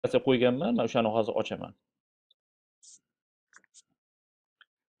qo'yganman. Men o'shani hozir ochaman.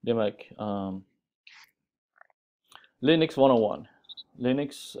 Demak, Linux 101.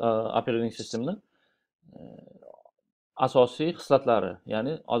 Linux operating sistemni asosiy xislatlari,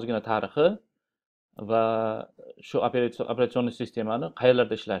 ya'ni ozgina tarixi va shu operatsion sistemani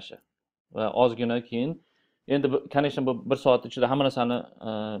qayerlarda ishlashi va ozgina keyin endi конечно bu 1 soat ichida hamma narsani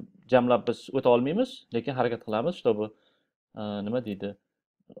jamlab biz o'ta olmaymiz, lekin harakat qilamiz, чтобы nima deydi,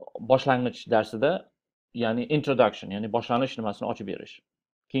 boshlang'ich darsida, ya'ni introduction, ya'ni boshlanish nimasini ochib berish.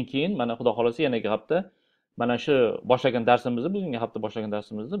 Keyin mana xudo xolasa yanagi hafta mana shu boshlagan darsimizni, bugungi hafta boshlagan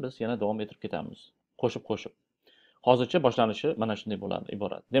darsimizni biz yana davom ettirib ketamiz. Qo'shib. Hozircha boshlanishi mana shunday bo'ladi,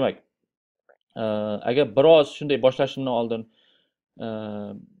 iborat. Demak, agar biroz shunday boshlashimdan oldin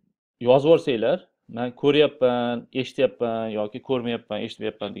yozib o'rsanglar, men ko'ryapman, eshityapman yoki ko'rmayapman,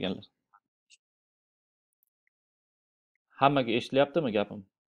 eshitmayapman deganlar. Hammaga eshitilyaptimi gapim?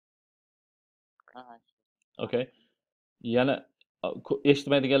 Okay. Yana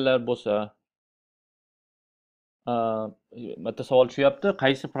eshitmaydiganlar bo'lsa, bitta savol tushyapti.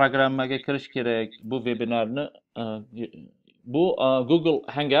 Qaysi programmaga kirish kerak bu vebinarni? Bu Google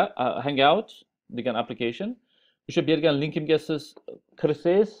Hangout degan application. O'sha bergan linkimga siz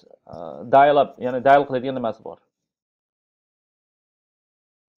kirsangiz, dial qiladigan nimasi bor.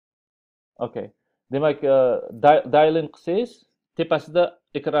 Okay. Demak, dial in qilsangiz, tepasida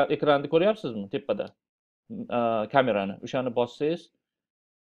ekranni ko'ryapsizmi? Tepada kamerani. O'shani bossangiz,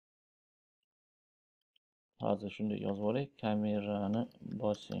 hozir shunday yozib oling, kamerani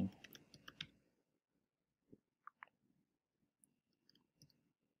bosing.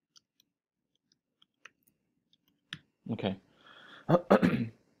 Okay.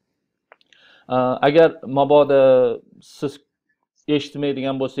 Agar mabodo siz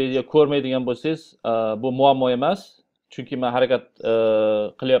eshitmaydigan bo'lsangiz yo ko'rmaydigan bo'lsangiz, bu muammo emas. Chunki men harakat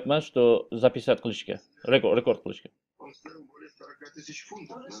qilyapman, что записать qilishga, rekord qilishga. Он стоил более 40 тысяч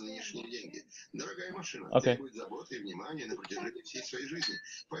фунтов на нынешние деньги. Дорогая машина, Okay. требует заботы и внимания на протяжении всей своей жизни.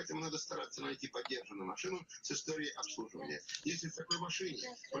 Поэтому надо стараться найти поддержанную машину с историей обслуживания. Если в такой машине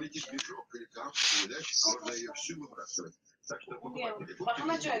полетит движок или капсула неудач, можно ее всю выбрасывать. Так что покупатели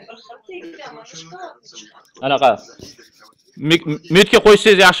Anaqa. Mutga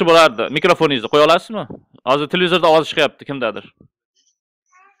qo'ysangiz yaxshi bo'lardi. Mikrofoningizni qo'ya olasizmi? Hozir televizorda ovoz chiqyapti kimdadir.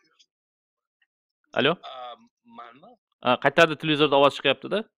 Alo? Manmi? Qayerda televizorda ovoz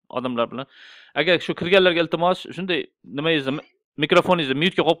chiqyapti-da odamlar bilan. Agar shu kirganlarga iltimos, shunday nimangizni, mikrofoningizni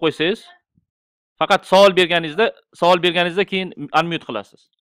mute ga qo'yib qo'ysangiz, faqat savol berganingizda keyin unmute qilasiz.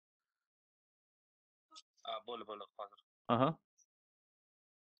 Bo'ldi, hozir. Aha.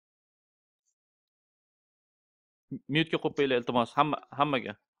 Mute ga qo'yib qo'yinglar iltimos,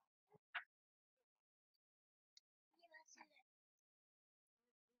 hammaga.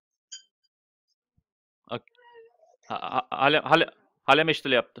 Hali ham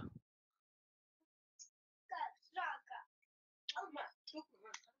eshitilyapti.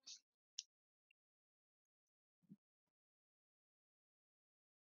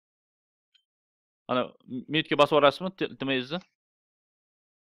 Ana mute ga bosib yuborasizmi nimangizni?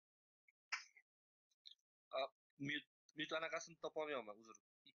 Mute anaqasini topa olmayapman, uzr.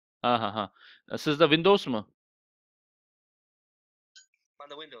 Ha. Sizda Windowsmi?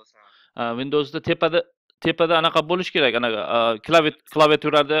 Menda Windows, ha. Windowsda tepada anaqa bo'lish kerak, anaqa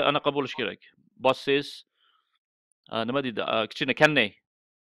klaviaturada anaqa bo'lish kerak. Bossangiz, nima deydi, kichkina kannay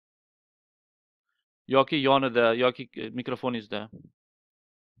yoki yonida yoki mikrofoningizda.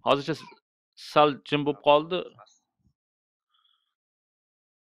 Hozircha sal jim bo'lib qoldi.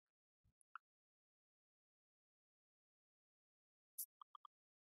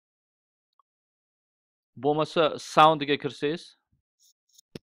 Bo'lmasa soundiga kirsangiz.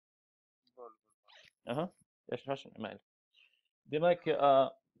 Aha, yashashing, mayli. Demak,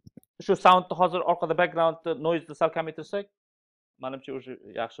 shu soundni hozir orqada backgroundni noise'ni sal kamaytirsak, menimcha o'sha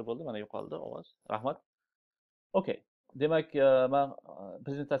yaxshi bo'ldi, mana yo'qoldi ovoz. Rahmat. Okay. Demak, men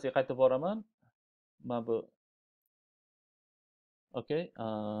prezentatsiyaga qaytib boraman. Men bu Okay,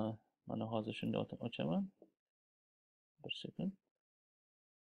 mana hozir shunday ochaman. Bir sekund.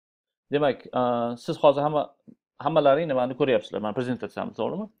 Demak, siz hozir hammalaring nimani ko'ryapsizlar? Men prezentatsiyamiz,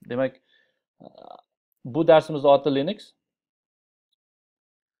 to'g'rimi? Demak, bu darsimizning oti Linux.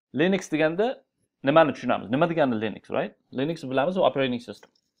 Linux deganda nimani tushunamiz? Nima degani Linux, right? Linux bilamiz, u operating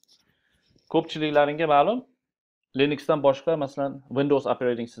system. Ko'pchiliklaringga ma'lum, Linuxdan boshqa, masalan, Windows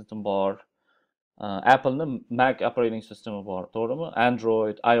operating system bor. Apple'ning Mac operating systemi bor, to'g'rimi?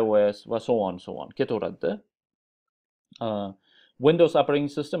 Android, iOS va so on. Ketaveradi-da. Windows operating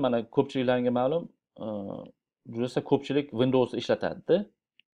system mana ko'pchiliklaringga ma'lum, juda ko'pchilik Windows ishlatadi-da.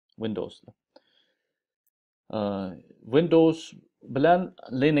 Windowsda. Windows bilan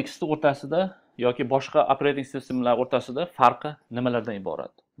Linuxni o'rtasida yoki boshqa operating sistemlar o'rtasida farqi nimalardan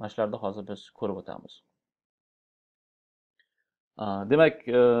iborat? Mana shularni hozir biz ko'rib o'tamiz. Demak,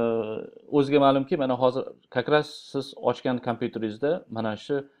 o'ziga ma'lumki, mana hozir как раз siz ochgan kompyuteringizda mana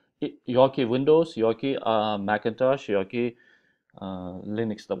shu yoki Windows yoki Macintosh yoki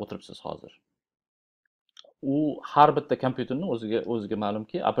Linux deb o'tiribsiz hozir. U har bitta kompyuterning o'ziga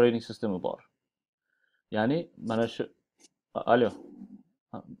ma'lumki operating sistemi bor. Ya'ni mana shu alo.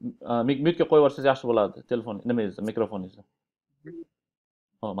 Mutga qo'yib yuborsangiz yaxshi bo'ladi. Telefon nimangizni, mikrofoningizni.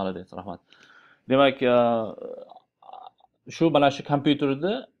 Молодец, rahmat. Demak, shu mana shu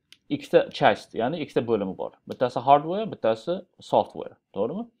kompyuterda ikkita часть, ya'ni ikkita bo'limi bor. Bittasi hardware, bittasi software,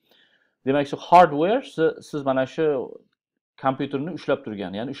 to'g'rimi? Demak, shu hardware siz mana shu kompyuterni ushlab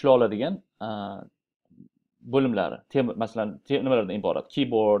turgan, ya'ni ushlay oladigan bo'limlari. Masalan, nimalardan iborat?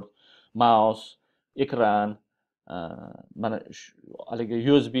 Keyboard, mouse, ekran, mana haligi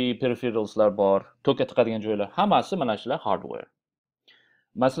USB peripheralslar bor, tokka tiqadigan joylar, hammasi mana shular hardware.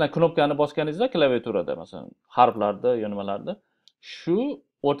 Masalan, knopkani bosganingizda klaviaturada, masalan, harflarda, yo nimalarda, shu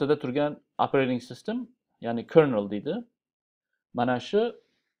o'rtada turgan operating system, ya'ni kernel deydi. Mana shu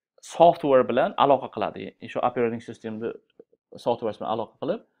software bilan aloqa qiladi. Shu operating systemni software bilan aloqa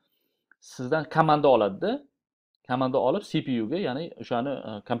qilib, sizdan komanda oladi-da, komanda olib CPU ga, ya'ni o'shani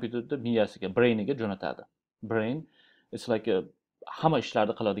kompyuterda miyasiga, brainiga jo'natadi. Brain it's like hamma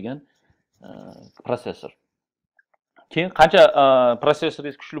ishlarni qiladigan prosessor. Keyin qancha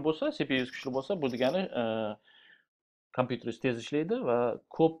prosessoringiz kuchli bo'lsa, CPUingiz kuchli bo'lsa, bu degani kompyuteringiz tez ishlaydi va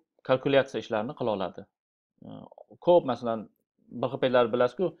ko'p kalkulyatsiya ishlarini qila oladi. Ko'p, masalan, bir xil paytlar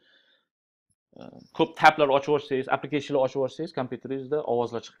bilasizku, ko'p tablar ochib yuborsangiz, applicationlar ochib yuborsangiz, kompyuteringizda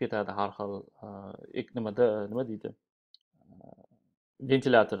ovozlar chiqib ketadi har xil. Nima deydi?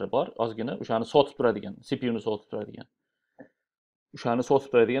 Ventilyatori bor, ozgina, o'shani sotib turadigan, CPUni sotib turadigan. O'shani sotib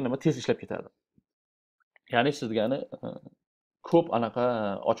turadigan nima tez ishlab ketadi. Ya'ni siz degani ko'p anaqa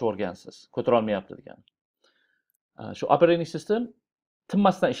ochib o'rgansiz, ko'tara olmayapti degani. Shu operating system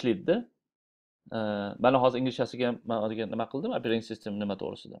tinmasdan ishlaydi-da. Mana hozir inglizchasiga men nima qildim? Operating system nima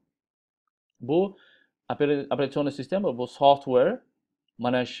to'g'risida. Bu operatsion sistema, bu software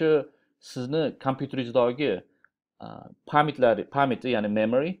mana shu sizni kompyuteringizda pameti, ya'ni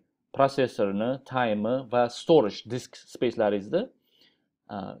memory, prosessorni, time'i va storage disk spacelaringizni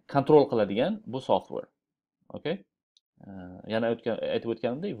kontrol qiladigan bu software. Okay? Yana aytib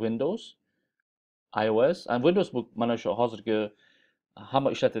o'tganimdek, Windows, iOS, Windows bu mana shu hozirgi hamma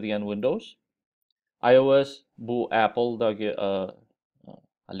ishlatadigan Windows. iOS bu Apple'dagi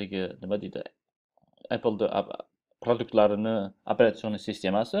haligi nima deydi? Apple'da produktlarini operatsion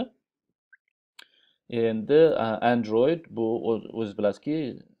sistemasi. Endi Android bu o'z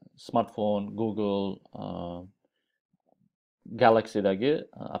bilasizki, smartphone, Google, Galaxy'dagi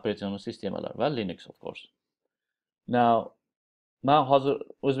operatsion sistemalar va Linux of course. Now, men hozir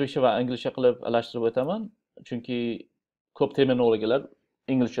o'zbekcha va inglizcha qilib alashtirib o'taman, chunki ko'p terminologiyalar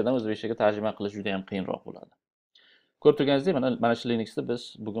inglizchadan o'zbekchaga tarjima qilish juda ham qiyinroq bo'ladi. Ko'rib turganingizdek, mana shu Linuxni biz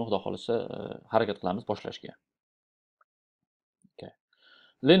bugun xudo xolisa harakat qilamiz boshlashga. Okay.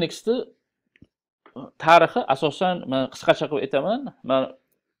 Linuxni tarixi asosan men qisqacha qilib aytaman. Men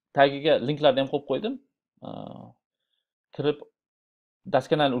tagiga linklarni ham qo'yib qo'ydim. Kirib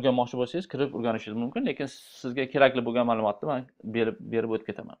daskanani o'rganmoqchi bo'lsangiz, kirib o'rganishingiz mumkin, lekin sizga kerakli bo'lgan ma'lumotni men berib o'tib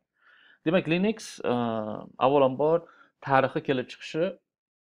ketaman. Demak, Linux avvalambor tarixi kelib chiqishi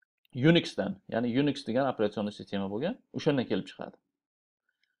Unixdan, ya'ni Unix degan operatsion sistema bo'lgan, o'shandan kelib chiqadi.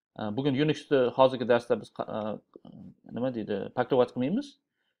 Bugun Unixni hozirgi darsda biz nima deydi, paktovat qilmaymiz.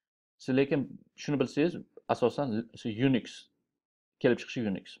 Siz lekin shuni bilsangiz, asosan Unix kelib chiqishi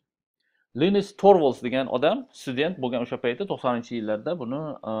Unix. Linus Torvalds degan odam student bo'lgan o'sha paytda 90-yillarda buni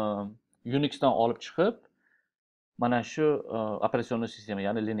Unixdan olib chiqib, mana shu operatsion sistema,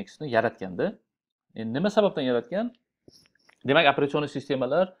 ya'ni Linuxni yaratganda. Endi nima sababdan yaratgan? Demak, operatsion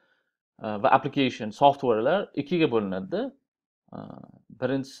sistemalar va application, softwarelar ikkiga bo'linadi.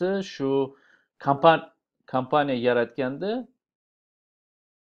 Birinchisi shu kompaniya yaratganda,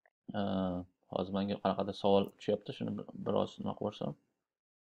 hozir menga qanaqadir savol tushyapti, shuni biroz nima qilib ko'rsam.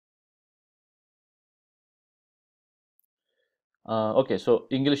 Okay, so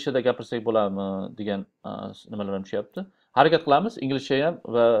inglizchada gapirsak bo'ladimi degan nimalar ham tushyapti. Harakat qilamiz inglizcha ham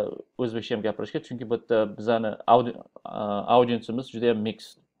va o'zbekcha ham gapirishga, chunki bu yerda bizani audiensimiz juda ham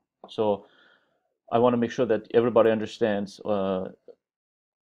mixed. So I want to make sure that everybody understands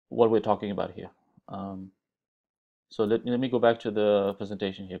what we're talking about here. So let me go back to the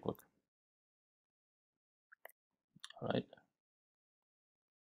presentation here quick. All right.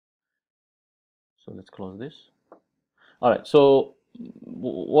 So let's close this. All right. So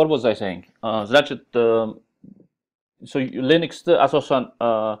what was I saying? Значит, so Linux'da asosan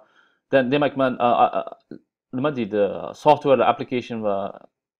demak men nima deydi, software application va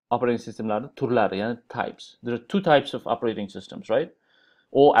operating systemlarni turlari, ya'ni types. There are two types of operating systems, right?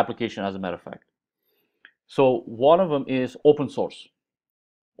 Or application, as a matter of fact. So one of them is open source.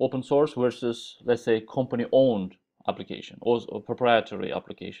 Open source versus, let's say, company-owned application or proprietary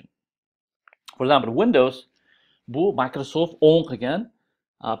application. For example, Windows, bu Microsoft own qilgan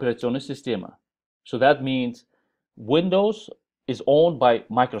operatsion sistema. So that means Windows is owned by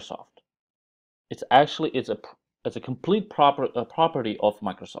Microsoft. It's a complete property of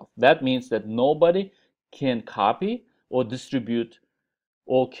Microsoft. That means that nobody can copy or distribute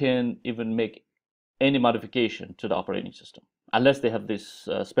or can even make any modification to the operating system unless they have this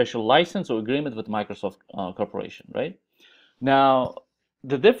special license or agreement with Microsoft Corporation, right? Now,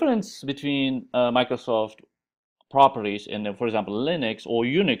 the difference between Microsoft properties and, for example, Linux or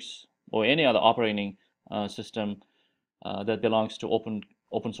Unix or any other operating system that belongs to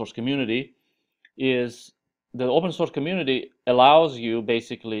open source community is the open source community allows you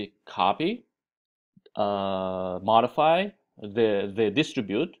basically copy, modify, they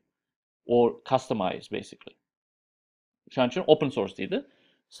distribute or customize basically. Shuning uchun open source deydi.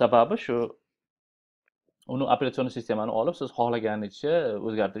 Sababi shu, uni operatsion sistemani olib siz xohlaganicha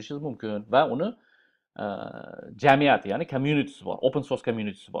o'zgartirishingiz mumkin va uni jamiyati, ya'ni communitysi bor, open source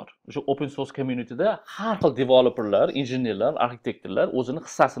communitysi bor. O'sha open source communityda har xil developerlar, injenerlar, arxitektorlar o'zini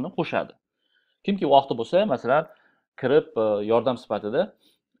hissasini qo'shadi. Kimki vaqti bo'lsa, masalan, kirib yordam sifatida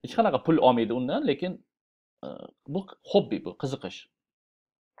hech qanaqa pul olmaydi undan, lekin bu hobbi, bu qiziqish.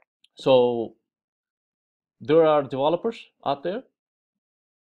 So there are developers out there,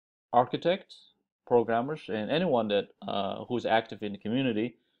 architects, programmers, and anyone that who's active in the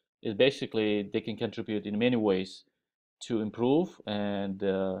community is basically they can contribute in many ways to improve and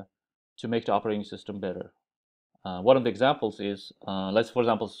to make the operating system better. One of the examples is, let's for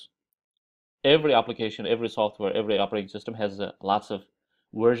example, every application, every software, every operating system has lots of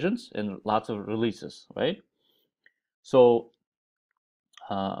versions and lots of releases, right? So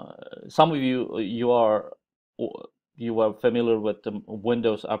some of you are familiar with the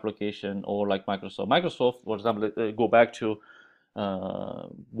Windows application or like Microsoft. Microsoft, for example, go back to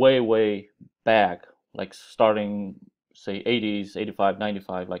way back, like starting say 80s, 85,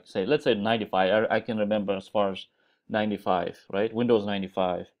 95, like say let's say 95. I can remember as far as 95, right? Windows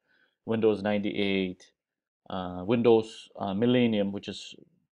 95, Windows 98, Windows Millennium, which is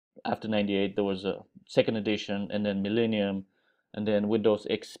after 98. There was a second edition, and then Millennium, and then Windows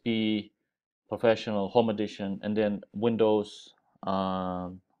XP Professional Home Edition, and then Windows, I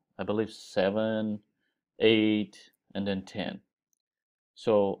believe 7, 8, and then 10.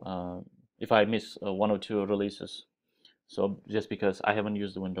 So if I miss one or two releases, so just because I haven't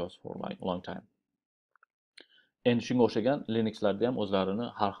used the Windows for like a long time. Endi shunga o'xshagan Linuxlarda ham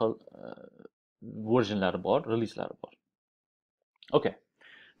o'zlarini har xil versionlari bor, releaselari bor. Okay.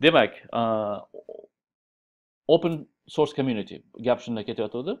 Demak, open source community gap shunda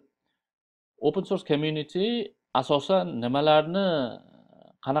ketayotdi. Open source community asosan nimalarni,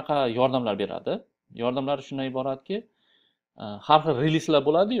 qanaqa yordamlar beradi? Yordamlari shundan iboratki, har xil releaselar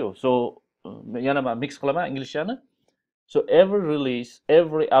bo'ladi-yu. So yana men mix qilaman inglizchani. So every release,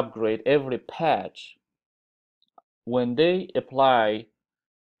 every upgrade, every patch, when they apply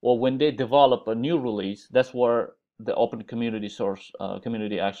or when they develop a new release, that's where the open community source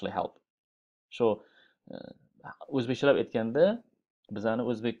community actually help. So o'zbekchalab aytganda, bizani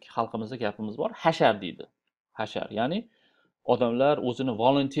o'zbek xalqimizda gapimiz bor, hashar deydi. Hashar, ya'ni odamlar o'zini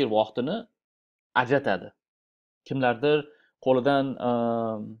volunteer vaqtini ajratadi. Kimlardir qo'lidan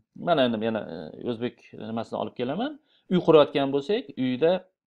mana endi yana o'zbek nimasini olib kelaman. Uy qurayotgan bo'lsak, uyda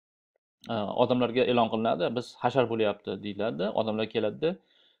odamlarga e'lon qilinadi, biz hashar bo'lyapti deyiladi. Odamlar keladi,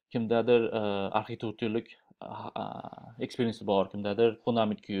 kimdadir arxitektorlik experience bor, kimdadir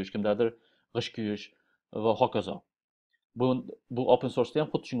fundament kuyish, kimdadir g'isht kuyish va hokazo. Bu open source ham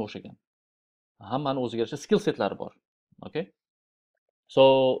xuddi shunga o'xshagan. Hammani o'ziga yarasha skill setlari bor. Okay? So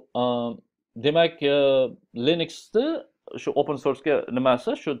demak Linuxda shu open source ga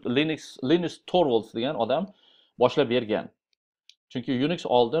nimasi, shu Linus Torvalds degan odam boshlab bergan. Chunki Unix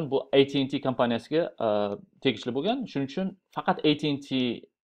oldin bu AT&T kompaniyasiga tegishli bo'lgan. Shuning uchun faqat AT&T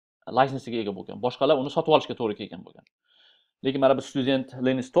lisensiga ega bo'lgan. Boshqalar uni sotib olishga to'g'ri kelgan bo'lgan. Lekin mana bu student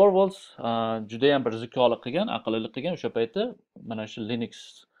Linus Torvalds juda ham bir zikoli qilgan, aqllilik qilgan o'sha paytda mana shu Linux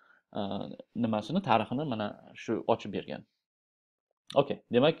nimasini, tarixini mana shu ochib bergan. Okay,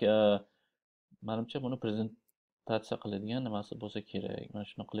 demak menimcha buni prezentatsiya qiladigan nimasi bo'lsa kerak. Mana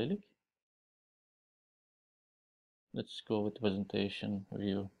shuni qilaylik. Let's go with presentation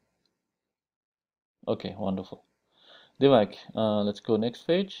view. Okay, wonderful. Demak, let's go next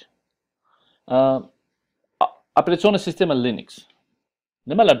page. Operatsion sistemi Linux.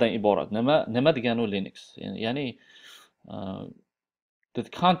 Nimalardan iborat? Nima degani Linux? Ya'ni the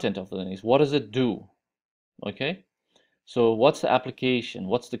content of the Linux. What does it do? Okay. So what's the application?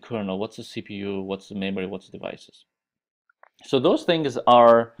 What's the kernel? What's the CPU? What's the memory? What's the devices? So those things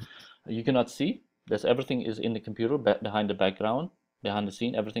are, you cannot see. There's everything is in the computer, behind the background, behind the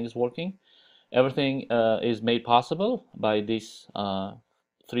scene. Everything is working. Everything is made possible by these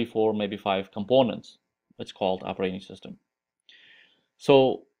 3, 4, maybe 5 components. It's called operating system.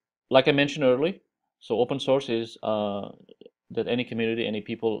 So, like I mentioned earlier, so open source is that any community, any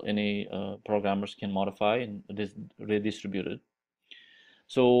people, any programmers can modify and redistribute it.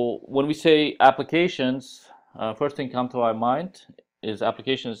 So when we say applications, first thing come to our mind is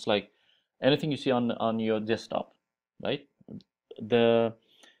applications like anything you see on your desktop, right? The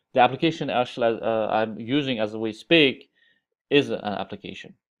application actually I'm using as we speak is an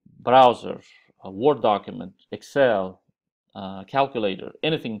application. Browser, a Word document, Excel, calculator,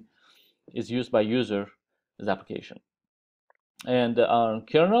 anything is used by user is application. And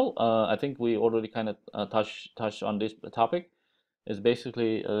kernel, I think we already kind of touched on this topic. Is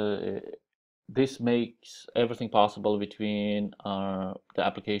basically this makes everything possible between the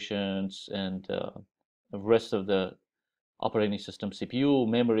applications and the rest of the operating system, CPU,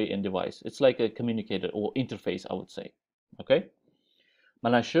 memory, and device. It's like a communicator or interface, I would say. Okay.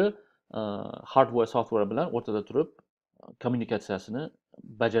 Mana shu hardware, software bilan o'rtada turib kommunikatsiyasini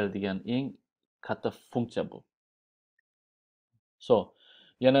bajaradigan eng katta funksiya bu. So,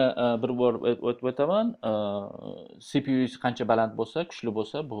 yana bir bor o'tib o'taman. CPU'ingiz qancha baland bo'lsa, kuchli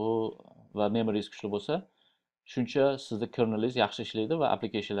bo'lsa, bu va memoringiz kuchli bo'lsa, shuncha sizni kernelingiz yaxshi ishlaydi va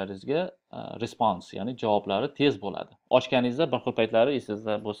applicationlaringizga response, ya'ni javoblari tez bo'ladi. Ochganingizda bir xil paytlari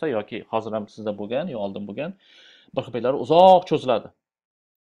esingizda bo'lsa yoki hozir ham sizda bo'lgan, yo oldin bo'lgan, bir xil paytlari uzoq cho'ziladi.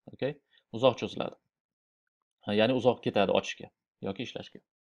 Okay? Uzoq cho'ziladi. Ya'ni uzoq ketadi ochishga yoki ishlashga.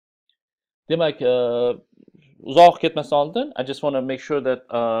 Demak, uzoq ketmasdan oldin, I just want to make sure that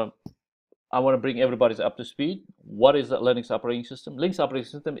I want to bring everybody up to speed. What is a Linux operating system? Linux operating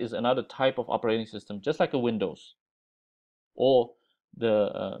system is another type of operating system, just like a Windows or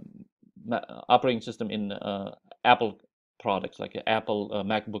the operating system in Apple products, like Apple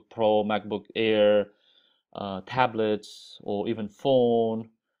MacBook Pro, MacBook Air, tablets, or even phone,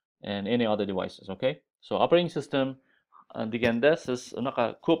 and any other devices. Okay, so operating system deganda siz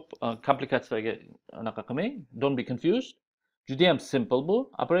unaqa ko'p komplikatsiyaga unaqa qilmang. Don't be confused. Juda ham simple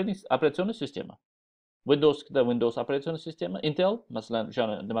bu operatsion sistema. Windowsda Windows operatsion sistema, Intel masalan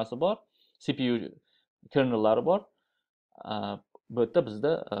o'shani nimasi bor, CPU kernellari bor. Bu yerda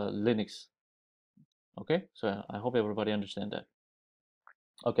bizda Linux. Okay, so I hope everybody understand that.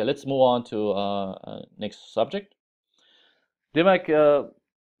 Okay, let's move on to next subject. Demak,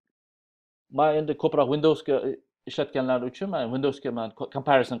 men endi ko'proq Windowsga ishlatganlar uchun men Windowsga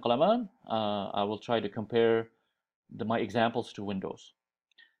comparison qilaman. I will try to compare my examples to Windows.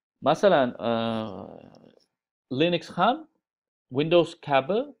 Masalan, Linux ham Windows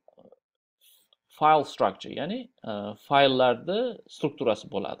kabi file structure, ya'ni fayllarda strukturasi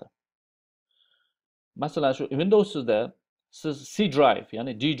bo'ladi. Masalan, shu Windows'da siz C drive,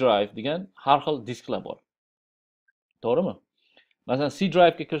 ya'ni D drive degan har xil disklar bor. To'g'rimi? Masalan, C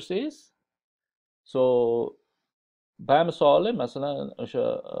drive ga kirsangiz, so bamisoli masalan o'sha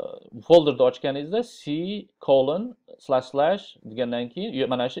folderni ochganingizda C:// degandan keyin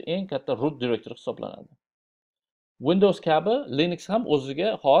mana shu eng katta root directory hisoblanadi. Windows kabi Linux ham o'ziga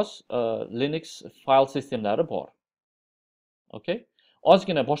xos Linux file sistemlari bor. Okay?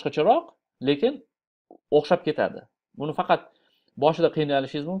 Ozgina boshqacharoq, lekin o'xshab ketadi. Buni faqat boshida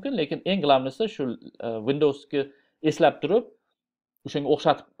qiynalishingiz mumkin, lekin eng glavnisi shu Windowsga eslab turib, o'shanga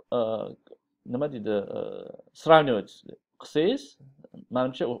o'xshatib nima deydi, сравнивать qilsangiz,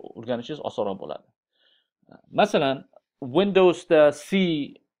 menimcha o'rganishingiz osonroq bo'ladi. Masalan, Windowsda C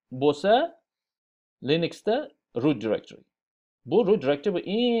bo'lsa, Linuxda root directory. Bu root directory bu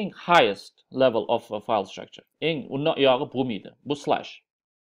eng highest level of file structure. Eng undan uyog'i bo'lmaydi. Bu slash.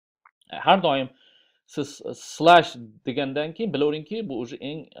 Har doim siz slash degandan keyin bilaverinki, bu o'sha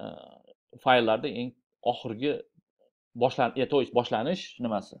eng fayllarda eng oxirgi boshlanish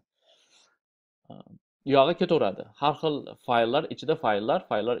nimasi. Uyog'i ketaveradi. Har xil fayllar ichida fayllar,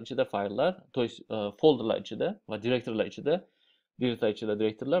 ichida fayllar, to есть folderlar ichida va direktorlar ichida,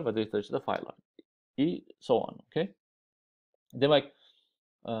 direktorlar va direktorlar ichida fayllar. And so on, okay? Demak,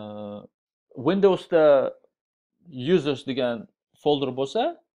 Windowsda users degan folder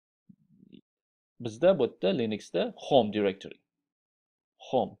bo'lsa, bizda bu yerda Linuxda home directory.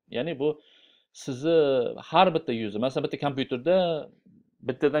 Home. Ya'ni bu sizni har bitta user, masalan bitta kompyuterda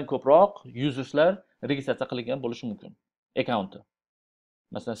bittadan ko'proq userslar registratsiya qilingan bo'lishi mumkin. Accounti.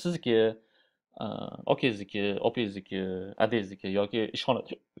 Masalan sizniki, okangizniki, opingizniki, adangizniki yoki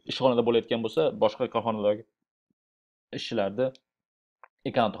ishxonada bo'layotgan bo'lsa, boshqa korxonalardagi ishchilarda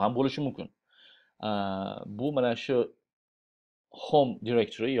accounti ham bo'lishi mumkin. Bu mana shu home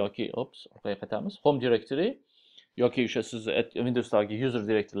directory yoki orqaga qaytamiz. Home directory yoki o'sha sizni Windowsdagi user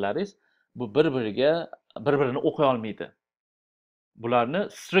directorylaringiz bu bir-birini o'qiy olmaydi. Bularni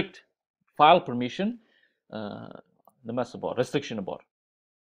strict file permission nimasi bor, restrictioni bor.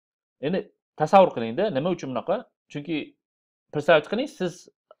 Endi tasavvur qilingda, nima uchun bunaqa? Chunki представить qiling, siz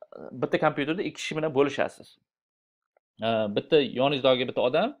bitta kompyuterda ikki kishi bilan bo'lishasiz. Bitta yoningizdagi bitta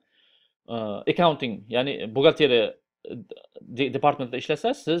odam accounting, ya'ni buxgalteriya departamentida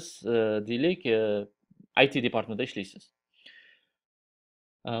ishlasa, siz deylik IT departamentida ishlaysiz.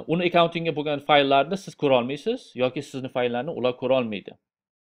 Uni accountingga bo'lgan fayllarni siz ko'ra olmaysiz yoki sizni fayllarni ular ko'ra olmaydi.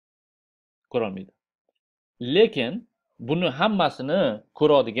 Lekin buni hammasini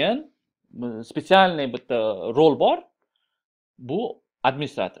ko'radigan spetsialniy bitta rol bor. Bu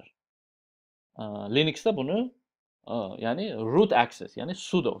administrator. Linuxda buni ya'ni root access, ya'ni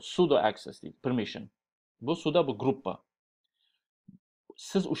sudo access deydi, permission. Bu sudo bu gruppa.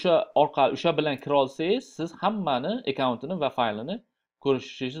 Siz o'sha bilan kira olsangiz, siz hammani akkauntini va faylini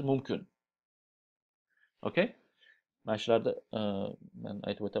ko'rishingiz mumkin. Okay? Mana shularni men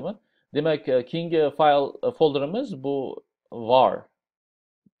aytib o'taman. Demak, keyingi fayl folderimiz bu var.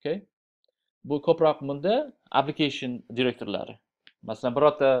 Okay? Bu ko'proq bunda application direktorlari. Masalan,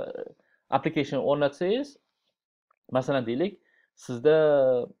 birorta application o'rnatsangiz, masalan deylik, sizda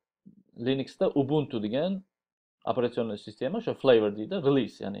Linuxda Ubuntu degan operatsion sistema, shu flavor deydi,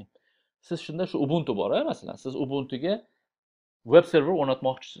 release, ya'ni siz shunda shu Ubuntu bor, masalan, siz Ubuntuga web server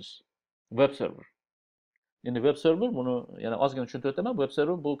o'rnatmoqchisiz. Web server. Endi web server, buni yana ozgina tushuntirib o'taman. Web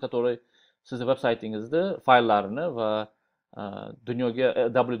server bu, который sizni veb saytingizni fayllarini va dunyoga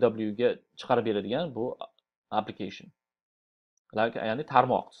www ga chiqarib beradigan bu application. Ya'ni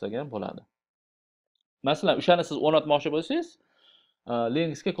tarmoq desak bo'ladi. Masalan, o'shani siz o'rnatmoqchi bo'lsangiz,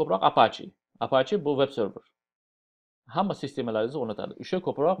 Linuxga ko'proq Apache bu web server. Hamma sistemalaringizni o'rnatadi. O'sha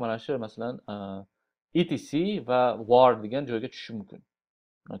ko'proq mana shu masalan etc va var degan joyga tushishi mumkin.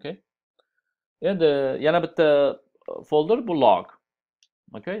 Okay? Endi yana bitta folder bu log.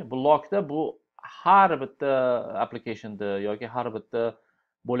 Okay? Bu logda bu har bitta applicationda yoki har bitta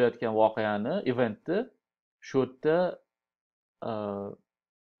bo'layotgan voqeani, eventni shu yerda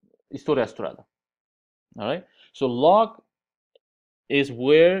istoriyasi turadi. All right? So log is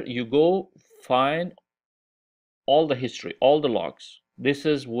where you go find all the history, all the logs. This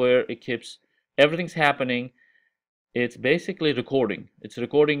is where it keeps everything's happening. It's basically recording. It's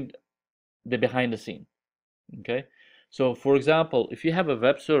recording the behind the scene. Okay? So for example, if you have a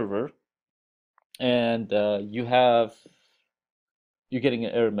web server and you're getting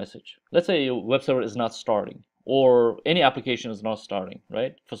an error message. Let's say your web server is not starting or any application is not starting,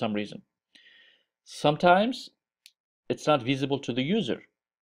 right? For some reason. Sometimes it's not visible to the user.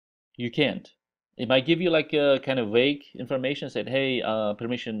 You can't. It might give you like a kind of vague information, said, hey,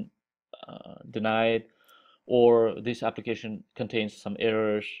 permission denied, or this application contains some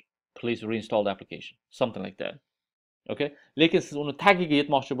errors, please reinstall the application, something like that. Okay? Lekin siz uni tagiga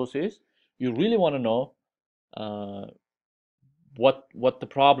yetmoqchi bo'lsangiz, you really want to know what the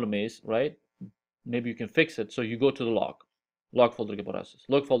problem is, right? Maybe you can fix it, so you go to the log folderga borasiz.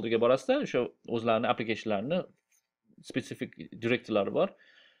 Log folderga borasizda o'sha o'zlarining applicationlarini specific direktorlari bor.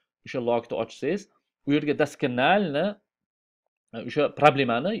 O'sha logni ochsangiz, u yerga doskонально o'sha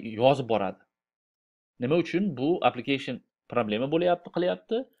problemani yozib boradi. Nima uchun bu application problema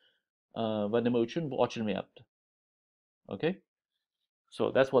qilyapti va nima uchun bu ochilmayapti. Okay? So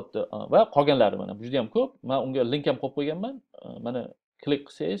that's what va qolganlari mana bu juda ham ko'p. Men unga link ham qo'yib qo'yganman. Mana klik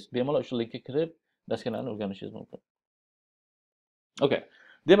qilsangiz, bemalol o'sha linkka kirib doskонально o'rganishingiz mumkin. Okay.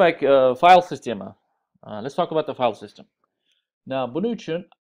 Demak, file sistema. Let's talk about the file system. Now, buning uchun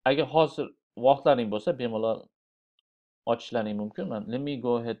agar hozir vaqtlaring bo'lsa, bemalol ochishlaring mumkin. Let me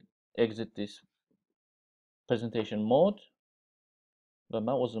go ahead exit this presentation mode va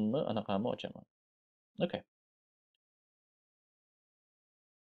men o'zimni anaqamni ochaman. Okay.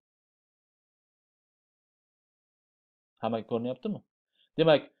 Hamma ko'rinyaptimi?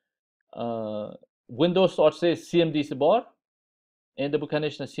 Demak, Windowsni ochsangiz cmdsi bor. Endi bu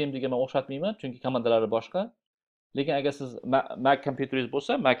конечно cmdga men o'xshatmayman, chunki komandalari boshqa. Lekin agar siz Mac kompyuteringiz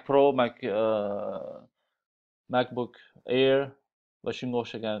bo'lsa, Mac Pro, MacBook Air va shunga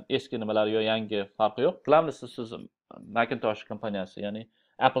o'xshagan eski nimalar yo yangi farqi yo'q. Bilamizsiz, siz Macintosh kompaniyasi, ya'ni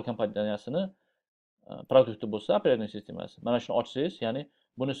Apple kompaniyasini produkti bo'lsa, operating sistemasi. Mana shuni ochsangiz, ya'ni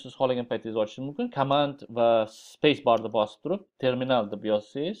buni siz xohlagan paytingizda ochishingiz mumkin. Command va space barni bosib turib, terminal deb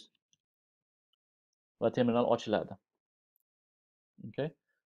yozsangiz va terminal ochiladi. Okay?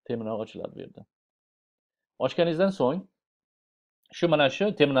 Terminal ochiladi bu yerda. Ochganingizdan so'ng shu mana shu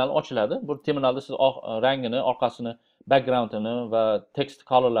terminal ochiladi. Bu terminalda siz rangini, orqasini, backgroundini va text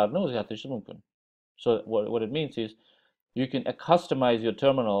colorlarini o'zgartirishingiz mumkin. So what it means is you can customize your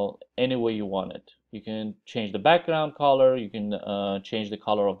terminal any way you want it. You can change the background color, you can change the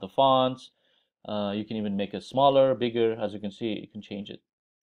color of the fonts, you can even make it smaller, bigger. As you can see, you can change it.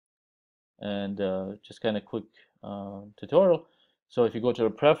 And just kind of quick tutorial. So if you go to the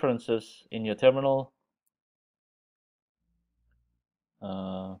preferences in your terminal,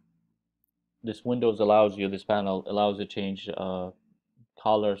 this Windows allows you, this panel allows you to change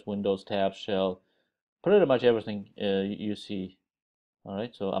colors, Windows, tabs, shell, pretty much everything you see. All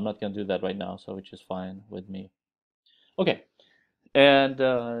right, so I'm not going to do that right now, so which is fine with me. Okay, and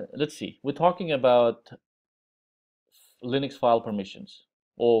let's see. We're talking about Linux file permissions,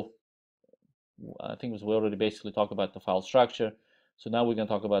 or I think we already basically talked about the file structure. So now we're going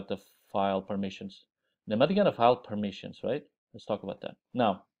to talk about the file permissions. Nima degani file permissions, right? Let's talk about that.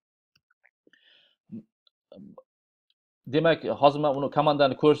 Now, demak, hozir men uni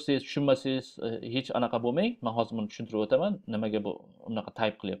komandani ko'rsangiz, tushunmasangiz, hech anaqa bo'lmang. Men hozir buni tushuntirib o'taman. Nimaga bu unaqa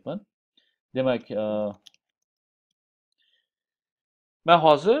type qilyapman. Demak, men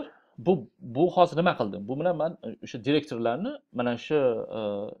hozir bu hozir nima qildim? Bu bilan men o'sha direktorlarni, mana shu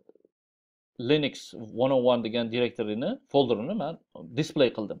Linux 101 degan direktorini, folderini men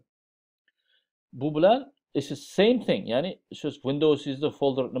display qildim. Bu bilan it's the same thing. Ya'ni shu Windows'ingizda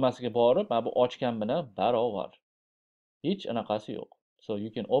folder nimasiga borib, men bu ochgan bilan barobar. Hech anaqasi yo'q. So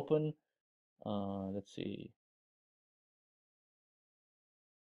you can open, let's see,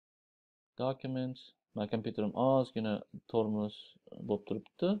 documents. My computerim ozgina tormoz bo'lib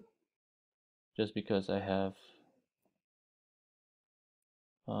turibdi. Just because I have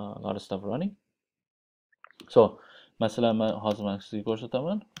a lot of stuff running. So, masalan, men hozir sizga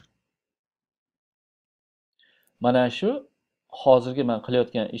ko'rsataman. Mana shu hozirgi men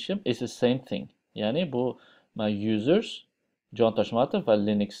qilayotgan ishim is the same thing. Ya'ni bu my users John Toshmatov va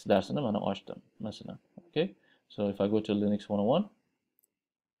Linux darsini mana ochdim, masalan. Okay? So if I go to Linux 101,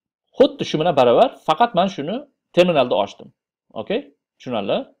 xuddi shu bilan baravar, faqat men shuni terminalda ochdim. Okay?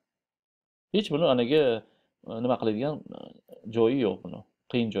 Tushunarli? Hech buni anaga nima qiladigan joyi yo'q buni.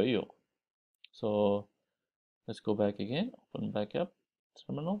 Qiyin joyi yo'q. So let's go back again. Open back up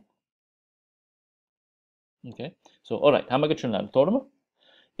terminal. Okay. So all right, hammaga tushunarli, to'g'rimi?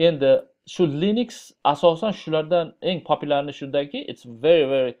 Endi shu Linux asosan shulardan eng populyari shundaki, it's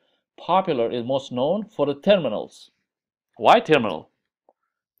very popular, is most known for the terminals. Why terminal?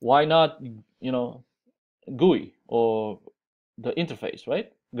 Why not, GUI or the interface,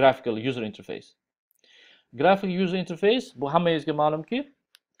 right? Graphical user interface. Graphical user interface bu hammangizga ma'lumki,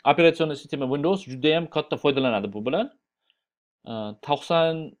 operatsion sistema Windows juda ham katta foydalanadi bu bilan.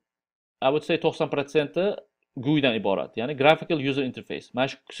 90% GUI dan iborat, ya'ni graphical user interface. Mana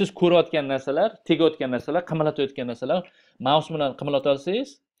shu siz ko'rayotgan narsalar, tegayotgan narsalar, qimirlatayotgan narsalar, mouse bilan qimirlata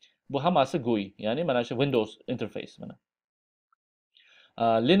olsangiz, bu hammasi GUI, ya'ni mana shu Windows interface mana.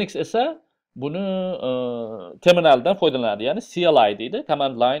 Linux esa buni terminaldan foydalanadi, ya'ni CLI deydi,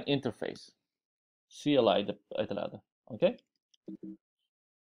 command line interface. CLI deb aytiladi. Okay?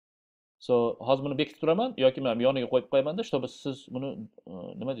 So, hozir buni bekitib turaman yoki men yoniga qo'yib qo'yamanda, чтобы siz buni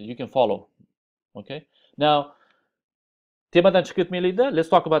nima deydi, you can follow. Okay? Now, temadan chiqib ketmaylikda, let's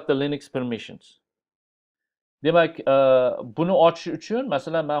talk about the Linux permissions. Demak, buni ochish uchun,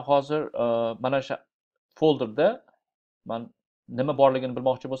 masalan, men hozir mana shu folderda men nima borligini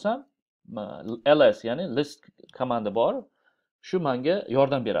bilmoqchi bo'lsam, ls, ya'ni list komandi bor. Shu menga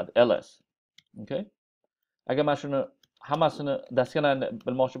yordam beradi, ls. Okay? Agar men shuni hammasini daskanani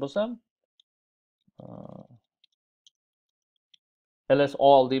bilmoqchi bo'lsam, ls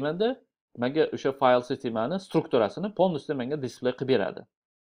all deymanda, menga o'sha file sistemani strukturasini полностью menga display qilib beradi.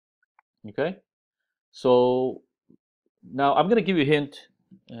 Okay? So now I'm going to give you a hint.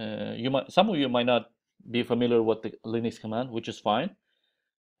 Some of you might not be familiar with the Linux command, which is fine.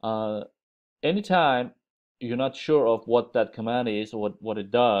 Anytime you're not sure of what that command is or what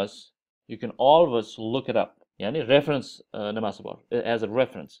it does, you can always look it up. Yani reference nimasi bor, as a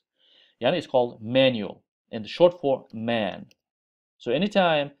reference. Yani it's called manual, and short for man. So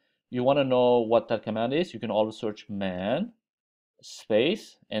anytime you want to know what that command is, you can always search man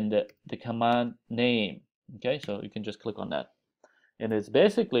space and the command name. Okay, so you can just click on that. and it's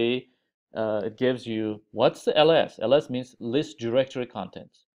basically it gives you what's the ls. Ls means list directory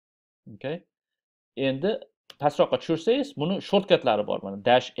contents. Okay, endi pastroqqa tushirsangiz buni shortkatlari bor mana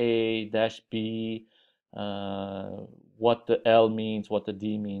 -a, -b, what the l means, what the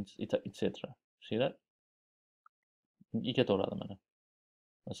d means, etc. See that? Ketaveradi mana.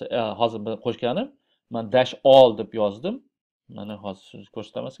 Mesela hozir qo'shganim man -all deb yozdim. Mana hozir siz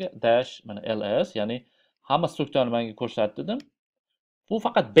ko'rsataman sizga mana ls, ya'ni hamma strukturani menga ko'rsat dedim. Bu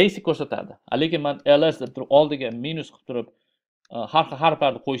faqat basic ko'rsatadi. Lekin men ls deb turib oldiga minus qilib turib har xil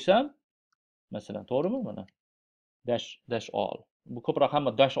harflarni qo'ysam, masalan, to'g'rimi? Mana -all. Bu ko'proq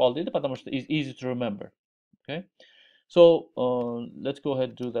hamma -all deydi, потому что it's easy to remember. Okay? So, let's go ahead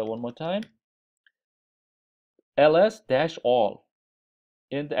and do that one more time. ls -all.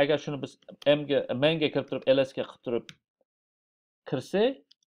 Endi agar shuni biz menga kirib turib ls ga qilib turib kirsak,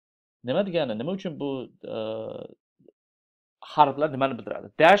 nima degani? Nima uchun bu harflar nimani bildiradi?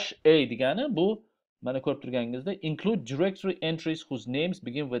 -a degani bu mana ko'rib turganingizda include directory entries whose names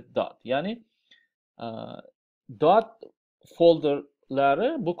begin with dot. Ya'ni dot folderlari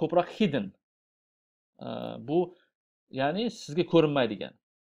bu ko'proq hidden. Bu ya'ni sizga ko'rinmaydigan.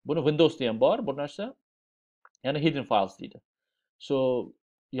 Buni Windowsda ham bor bu narsa. Ya'ni hidden files deydi. So,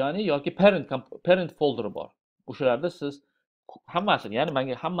 ya'ni yoki parent folderi bor. O'shalarda siz hammasini, ya'ni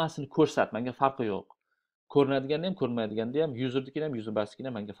menga hammasini ko'rsat, menga farqi yo'q. Ko'rinadiganni ham, ko'rinmaydiganni ham, usernikini ham, user basnikini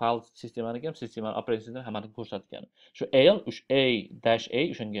ham, menga file sistemaniki ham, sistemani operating sistemani hammasini ko'rsatgan. Shu -a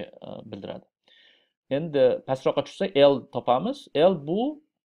o'shanga bildiradi. Endi pastroqqa tushsak l topamiz. L bu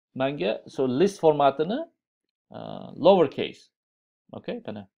menga so list formatini lower case. Okay,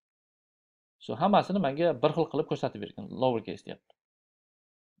 mana. So hammasini menga bir xil qilib ko'rsatib bergan, lower case deyapti.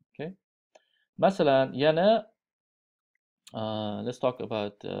 Okay. Masalan, yana let's talk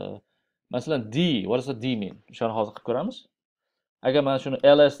about masalan d. What does a d mean? Shuni hozir qilib ko'ramiz. Agar men shuni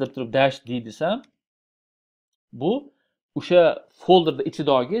ls deb turib -d desam, bu o'sha folderda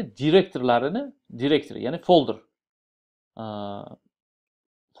ichidagi directory, ya'ni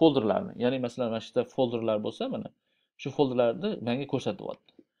folderlarni, ya'ni masalan mana shu yerda folderlar bo'lsa, mana shu folderlarni menga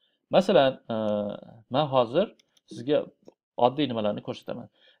ko'rsatyapti. Masalan, men hozir sizga oddiy nimalarni ko'rsataman.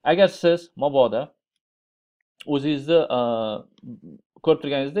 Agar siz mabodo o'zingizni ko'rib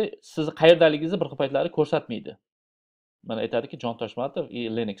turganingizdek, sizni qayerdaligingizni bir xil paytlari ko'rsatmaydi. Mana aytadiki, Jon Toshmatov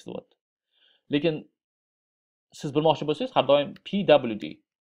Linux deyapti. Lekin siz bilmoqchi bo'lsangiz, har doim pwd.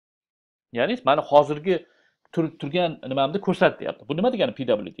 Ya'ni meni hozirgi turgan nimamni ko'rsat deyapti. Bu nima degani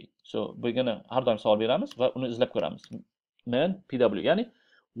pwd? So, bugina har doim savol beramiz va uni izlab ko'ramiz. Men pw, ya'ni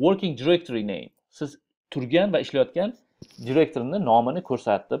working directory name. Siz turgan va ishlayotgan direktorni nomini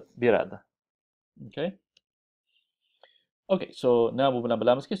ko'rsatib beradi. Okay? Okay, so nima bu bilan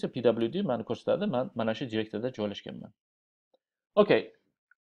bilamizki, pwd meni ko'rsatadi, men mana shu direktorda joylashganman. Okay.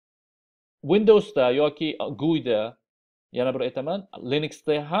 Windowsda yoki GUIda yana bir aytaman,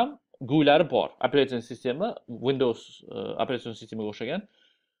 Linuxda ham GUIlari bor. Operating sistema Windows operating sistemaga o'xshagan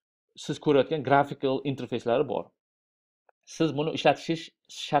siz ko'rayotgan graphical interfeyslari bor. Siz buni ishlatishingiz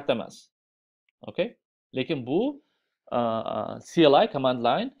shart emas. Okay? Lekin bu CLI command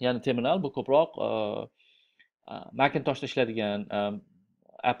line, ya'ni terminal, bu ko'proq Macintoshda ishlaydigan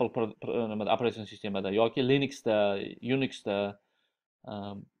Apple operating sistemada yoki Linuxda, Unixda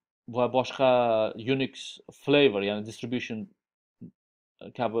va boshqa Unix flavor, ya'ni distribution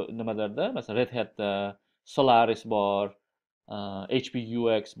kabi nimalarda, masalan Red Hatda Solaris bor, HP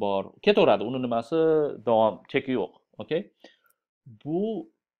UX bor. Ketaveradi, uni nimasi davom cheki yo'q. Okay? Bu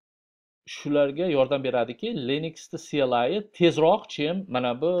shularga yordam beradiki, Linuxda CLI tezroq chem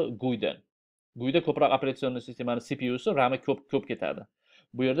mana bu GUIdan. GUIda ko'proq operatsion sistemani CPU-si, RAM-i ko'p ketadi.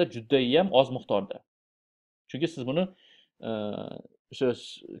 Bu yerda juda ham oz miqdorda. Chunki siz buni o'sha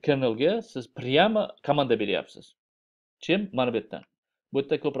kernelga siz prямо komanda beryapsiz. Chem mana bu yerdan. Bu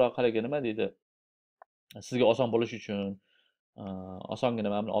yerda ko'proq qaragan nima deydi? Sizga oson bo'lish uchun osongina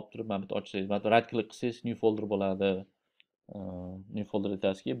mana buni olib turib, mana bu yerda ochsangiz, mana right click qilsangiz new folder bo'ladi. New folder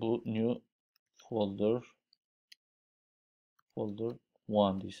aytasizki, bu new folder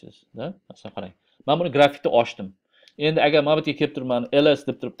 1 deysiz-da. Masalan qarang. Men buni grafikda ochdim. Endi agar mana bu yerga kelib turib, men ls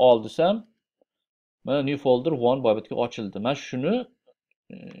deb turib ol desam, mana new folder 1 bu yerga ochildi. Men shuni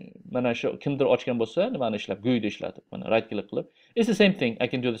mana shu kimdir ochgan bo'lsa, nimani ishlab, GUIda ishlatib, mana right click qilib, it's the same thing. I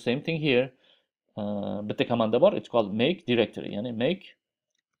can do the same thing here. Bitta komanda bor, it's called make directory, ya'ni make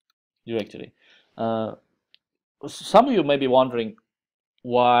directory. Some of you may be wondering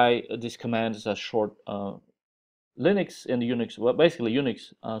why these commands are short. Linux and Unix, well, basically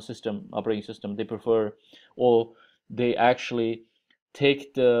Unix operating system, they prefer, or they actually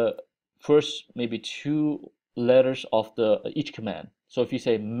take the first maybe 2 letters of each command. So if you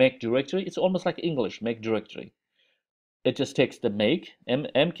say make directory, it's almost like English, make directory. It just takes the make,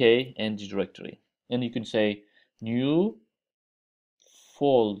 mk, and the directory. And you can say new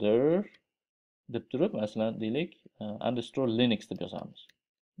folder, underscore Linux deb yozamiz.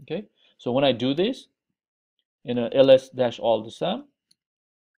 Okay. So when I do this, in a ls-all desam,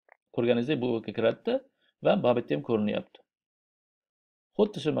 ko'rganingizdek bu yerga kiradida va bu yerda ham ko'rinyapti.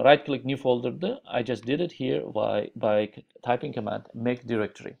 Xuddi shu right click new folder, I just did it here by typing command make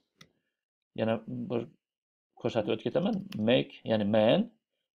directory. Yana bir ko'rsatib o'tib ketaman. Make, ya'ni man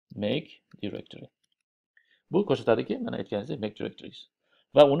make directory. Bu ko'rsatadiki, mana aytganingizdek make directories.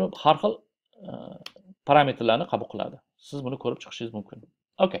 Va uni har xil parametrlarni qabul qiladi. Siz buni ko'rib chiqishingiz mumkin.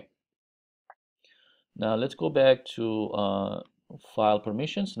 Okay. Now let's go back to file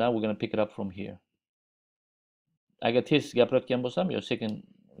permissions. Now we're going to pick it up from here. Agar tez gapirayotgan bo'lsam yo sekin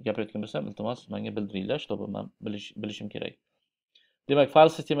gapirayotgan bo'lsam, iltimos menga bildiringlar, чтобы men bilishim kerak. Demak, file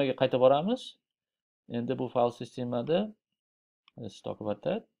sistemaga qaytib boramiz. Endi bu file sistemada, let's talk about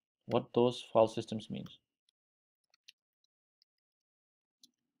that. What those file systems means.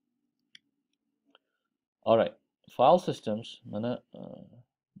 All right, file systems mana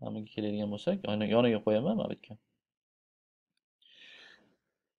namaga keladigan bo'lsak, yoniga qo'yaman mana bu yerga.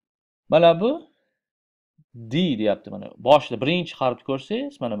 Mana bu D deyapti, mana boshida birinchi harfni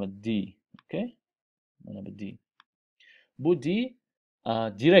ko'rsangiz, mana bu D, okay? Mana bu D. Bu D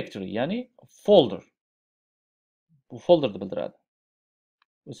directory, ya'ni folder. Bu folderni bildiradi.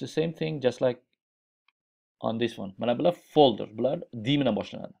 It's the same thing just like on this one. Mana bular folder, bular D bilan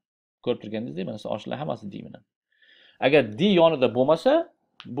boshlanadi. Ko'rib turganingizdek, mana shular hammasi D bilan. Agar D yonida bo'lmasa,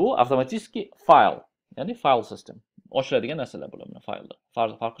 bu avtomatik file, ya'ni file system. Ochiladigan narsalar bular mana faylda.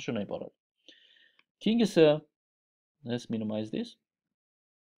 Farqi shundan iborat. Keyingisi, let's minimize this.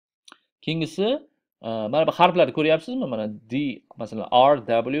 Keyingisi, mana bu harflarni ko'ryapsizmi? Mana D, masalan R,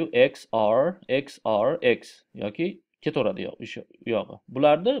 W, X, R, X, R, X yoki ketaveradi yog'i.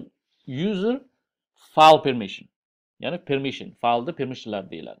 Bularni user file permission, ya'ni permission, fileda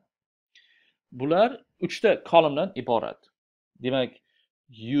permissionlar deyiladi. Bular 3 ta kolumndan iborat. Demak,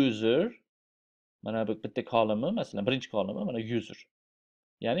 user, mana bu bitta kolumni, masalan birinchi kolumni mana user.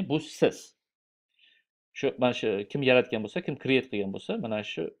 Ya'ni bu siz. Mana shu kim yaratgan bo'lsa, kim create qilgan bo'lsa, mana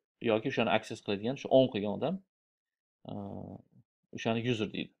shu yoki o'shani access qiladigan, shu own qilgan odam o'shani user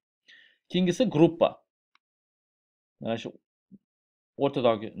deydi. Keyingisi gruppa. Mana shu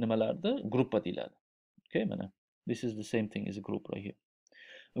o'rtadagi nimalarda gruppa deyiladi. Okay, mana this is the same thing as a group right here.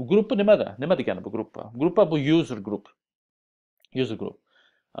 Gruppa nimada? Nima degani bu gruppa? Gruppa bu user group. User group.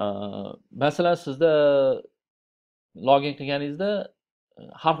 Masalan sizda login qilganingizda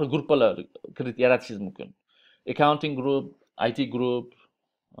har xil gruppalar yaratishingiz mumkin. Accounting group, IT group,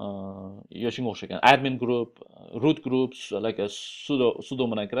 shunga o'xshagan admin group, root groups, like a sudo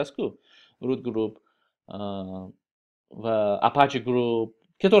bilan kirasiz-ku, root group va Apache group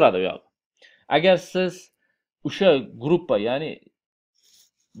ketaveradi u yoq. Agar siz o'sha gruppa, ya'ni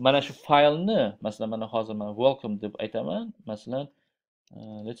mana shu faylni, masalan mana hozir men welcome deb aytaman, masalan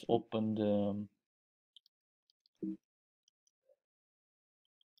let's open the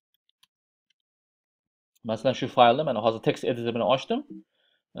masalan shu faylni mana hozir text editor bilan ochdim.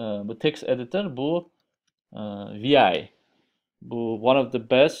 Bu text editor bu VI. Bu one of the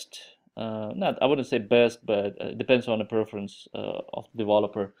best, not I wouldn't say best, but it depends on the preference of the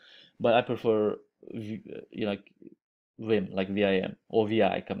developer. But I prefer Vim, like VIM or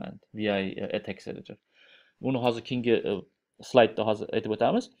VI command, VI text editor. Uni hozir keyingi slaydda hozir aytib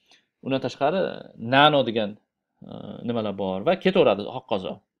o'tamiz. Undan tashqari nano degan nimalar bor va ketaveradi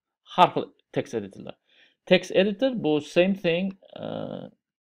hoqqozo. Har xil text editorlar. Text editor bu same thing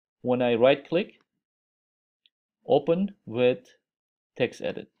when I right click open with text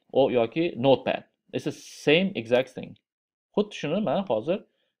edit or yoki notepad. It's the same exact thing. Xuddi shuni men hozir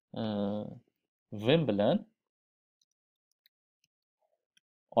Vim bilan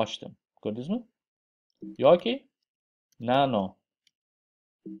ochdim. Ko'rdingizmi? Yoki nano.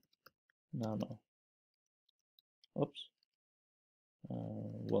 Oops.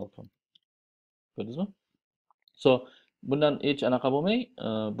 Welcome. Ko'rdingizmi? So bundan hech anaqa bo'lmay,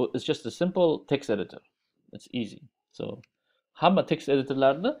 it's just a simple text editor. It's easy. So hamma text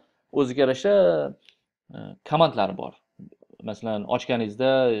editorlarni o'ziga yarasha komandlari bor. Masalan, ochganingizda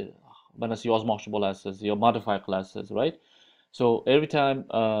bir narsa yozmoqchi bo'lasiz yo modify qilasiz, right? So every time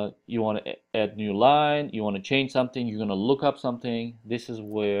you want to add new line, you want to change something, you're going to look up something, this is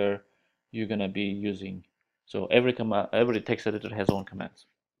where you're going to be using. So every text editor has own commands.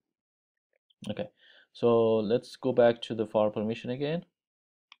 Okay. So let's go back to the file permission again.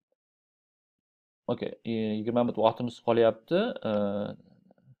 Okay, 20 bit vaqtimiz qolyapti.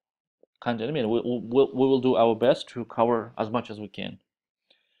 Qanchalik? We will do our best to cover as much as we can.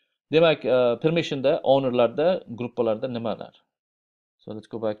 Demak, permissionda, ownerlarda, gruppalarda nimalar? So let's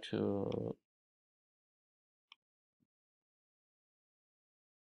go back to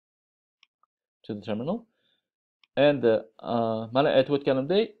the terminal. And mana aytib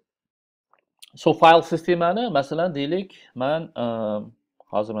o'tganimdek, so file sistemani masalan deylik, men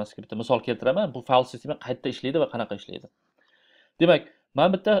hozir men sizga bitta misol keltiraman. Bu file sistema qayerda ishlaydi va qanaqa ishlaydi. Demak,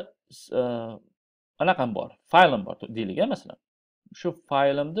 men bitta anaqam bor, faylim bor deylik, masalan. Shu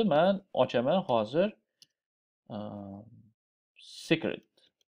faylimni men ochaman hozir secret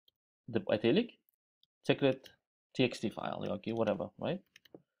deb aytaylik. Secret txt file yoki whatever, right?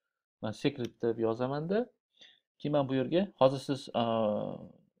 Men secret deb yozaman-da. Keyin men bu yerga hozir siz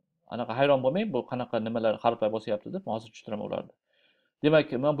anaqa hayron bo'lmang, bu qanaqa nimalar harflar bosyapti deb hozir tushuntiraman ularni.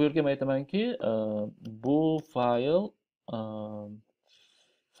 Demak, men bu yerga aytamanki, bu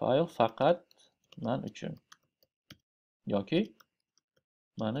fayl faqat men uchun yoki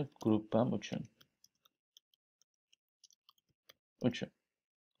meni gruppam uchun.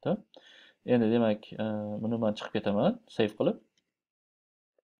 To'g'ri? Endi demak, buni men chiqib ketaman, save qilib.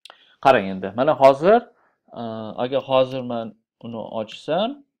 Qarang endi. Mana hozir agar hozir men uni ochsam,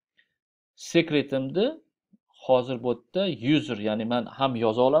 secretimni hozir bu yerda user, ya'ni men ham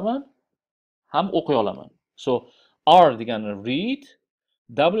yoza olaman, ham o'qiy olaman. So R degani read,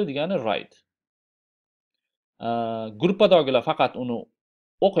 W degani write. Gruppadagilar faqat uni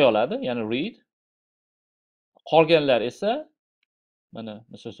o'qiy oladi, ya'ni read. Qolganlar esa mana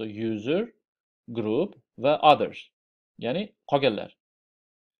masalan user, group va others, ya'ni qolganlar.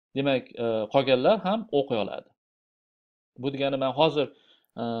 Demak, qolganlar ham o'qiy oladi. Bu degani men hozir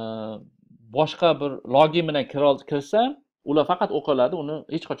boshqa bir login bilan kirsam, ular faqat o'qiy oladi, uni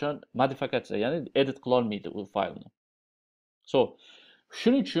hech qachon modifikatsiya, ya'ni edit qila olmaydi u faylni. So,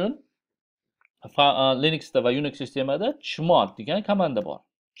 shuning uchun Linuxda va Unix sistemada chmod degan komanda bor.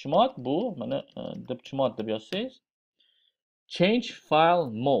 Chmod bu mana deb chmod deb yozsangiz, change file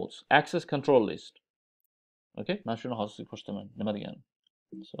modes, access control list. Okay, men shuni hozir ko'rsataman nima degani.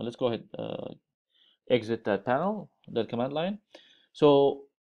 So let's go ahead, exit that panel, that command line. So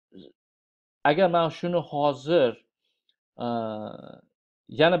agar men shuni hozir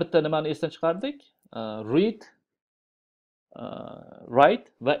yana bitta nimani esdan chiqardik, read, write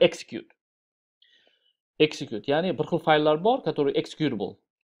va execute. Execute, ya'ni bir xil fayllar bor, которые executable.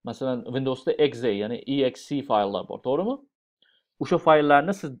 Masalan, Windowsda exe, ya'ni exe fayllar bor, to'g'rimi? O'sha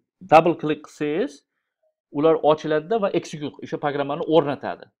fayllarni siz double click qilsangiz, ular ochiladi va execute, o'sha programmani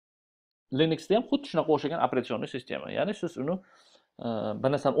o'rnatadi. Linuxda ham xuddi shunaqa o'xshagan operatsion sistema. Ya'ni siz uni bir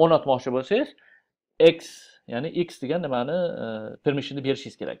narsani o'rnatmoqchi bo'lsangiz, x, ya'ni x degan nimani permissionni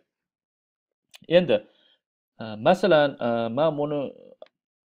berishingiz kerak. Endi masalan, men buni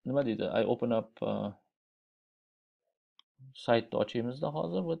nima deydi? I open up saytni ochaymiz-da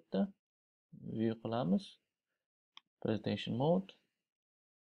hozir bu yerda. View qilamiz. Presentation mode.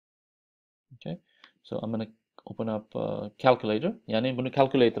 Okay. So I'm going to open up calculator. Ya'ni buni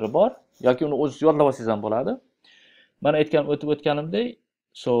calculatori bor yoki uni o'zingiz yodlab olsangiz ham bo'ladi. Mana o'tib o'tganimdek,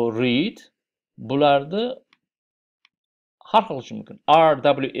 so read bularni har xil qilish mumkin.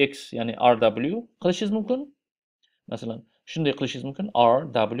 RWX, ya'ni RW qilishingiz mumkin. Masalan, shunday qilishingiz mumkin,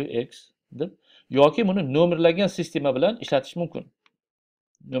 RWX deb, yoki buni nomerlangan sistema bilan ishlatish mumkin.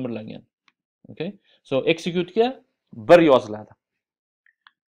 Nomerlangan. Okay? So execute ga 1 yoziladi.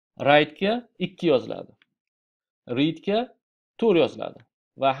 Write ga 2 yoziladi. Read ga 4 yoziladi.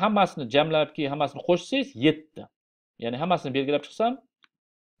 Va hammasini jamlabki, hammasini qo'shsangiz 7. Ya'ni hammasini belgilab chiqsam,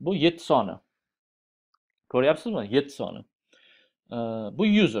 bu 7 soni. Ko'ryapsizmi? 7 soni. Bu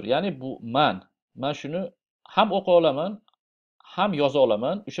user, ya'ni bu men shuni ham o'qiy olaman, ham yoza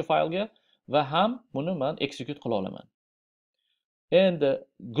olaman o'sha faylga va ham buni men execute qila olaman. Endi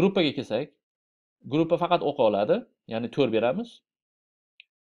gruppaga kelsak, gruppa faqat o'qiy oladi, ya'ni 4 beramiz.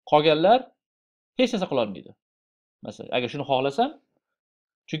 Qolganlar hech narsa qila olmaydi. Masalan, agar shuni xohlasam,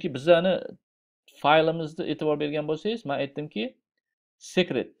 chunki bizlarni faylimizni e'tibor bergan bo'lsangiz, men aytdimki,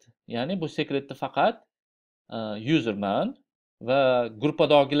 secret, ya'ni bu secretni faqat user man va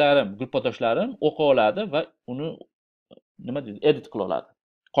gruppadoshlarim o'qiy oladi va uni nima deydi, edit qila oladi.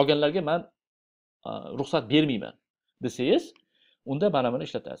 Qolganlarga men ruxsat bermayman desangiz, unda mana buni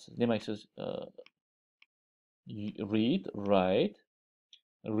ishlatasiz. Demak, siz read, write,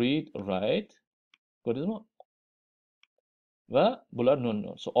 ko'rdingizmi? Va bular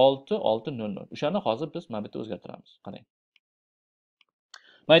 00. So 600. O'shani hozir biz mana bitta o'zgartiramiz. Qarang.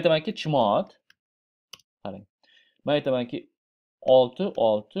 Men aytamanki chmod. Qarang. Men aytamanki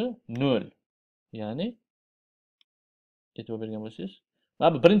 660. ya'ni e'tibor bergan bo'lsangiz,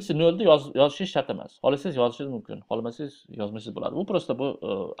 mana bu birinchisi nolni yozishingiz shart emas. Xohlasangiz yozishingiz mumkin, xohlamasangiz yozmasangiz bo'ladi. Bu prosta bu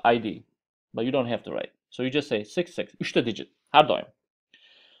ID, but you don't have to write. So you just say 66, 3 ta digit har doim.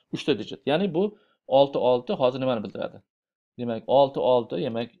 3 ta digit. Ya'ni bu 66 hozir nimani bildiradi? Demak 66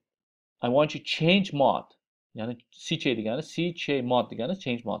 demak I want you change mod. Ya'ni ch degani ch mod degani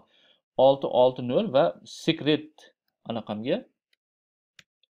change mod. 660 va secret anaqamga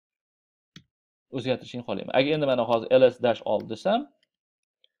o'zgartirishni xohlayman. Agar endi mana hozir ls-all desam,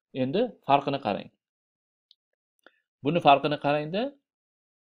 endi farqini qarang. Buni farqini qarangda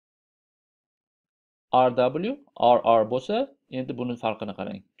rr bo'lsa, endi buni farqini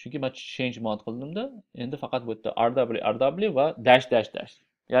qarang. Chunki men change mod qildimda, endi faqat bu yerda rw va dash.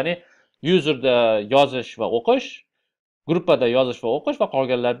 Ya'ni userda yozish va o'qish, gruppada yozish va o'qish va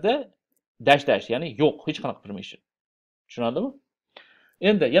qolganlarda dash, ya'ni yo'q, hech qanaqa permission. Tushunarlimi?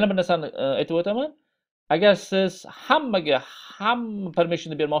 Endi yana bir narsani aytib o'taman. Agar siz hamma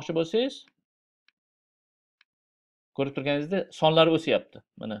permissionni bermoqchi bo'lsangiz, ko'rib turganingizdek, sonlari o'syapti.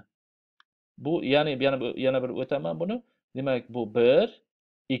 Mana. Bu ya'ni yana bir o'taman buni. Demak, bu 1,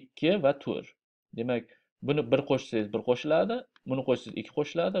 2 va 4. Demak, buni 1 qo'shsangiz 1 qo'shiladi, buni qo'shsangiz 2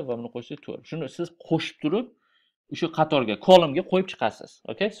 qo'shiladi va buni qo'shsangiz 4. Shuni siz qo'shib turib, o'sha qatorga, columnga qo'yib chiqasiz.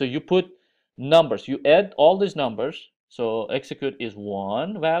 Okay? So you put numbers, you add all these numbers. So execute is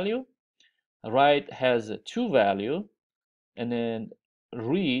 1 value, write has a 2 value, and then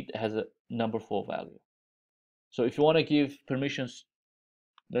read has a number 4 value. So if you want to give permissions,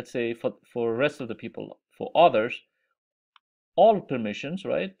 let's say for rest of the people, for others, all permissions,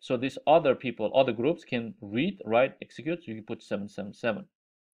 right? So these other people, other groups can read, write, execute. So you can put 777.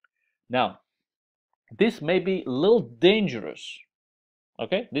 Now, this may be a little dangerous.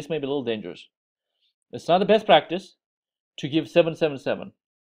 Okay, this may be a little dangerous. It's not the best practice to give 777.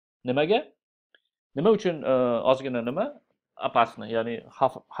 Nimaga? Nima uchun ozgina nima? Опасно, ya'ni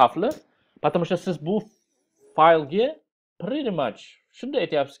xavfli. Потому что siz bu faylga pretty much shunday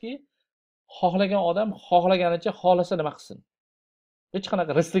aytyapsizki, xohlagan odam xohlaganicha xohlasa nima qilsin. Hech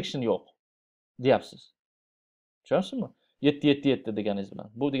qanaqa restriction yo'q, deyapsiz. Tushunasizmi? 777 deganingiz bilan.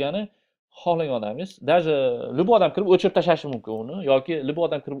 Bu degani xohlagan odamingiz, даже любой odam kirib o'chirib tashlashi mumkin uni yoki любой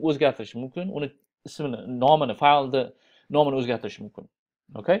odam kirib o'zgartirishi mumkin, uni ismini, nomini, faylni nomini o'zgartirishi mumkin.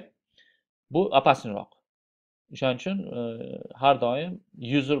 Okay? Bu opasnroq. O'shaning uchun har doim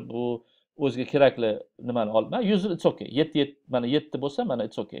user bu o'ziga kerakli nimani olma. User it's okay. 7 mana 7 bo'lsa, mana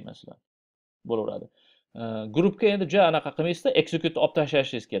it's okay masalan. Bo'laveradi. Grupga endi juda anaqa qilmaysizda, execute olib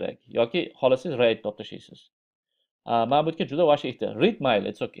tashlashingiz kerak yoki xohlasangiz write olib tashlaysiz. Mana bu yerga juda vash ehtiyot. Read mayli,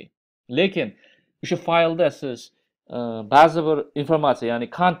 it's okay. Lekin o'sha faylda siz ba'zi bir informatsiya, ya'ni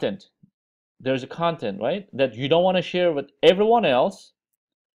content, there's a content, right, that you don't want to share with everyone else.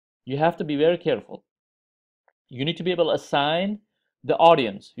 You have to be very careful. You need to be able to assign the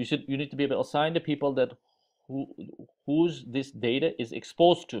audience. You need to be able to assign the people that whose this data is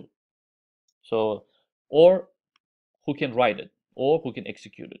exposed to. So, or who can write it, or who can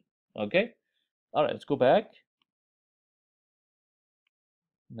execute it. Okay. All right. Let's go back.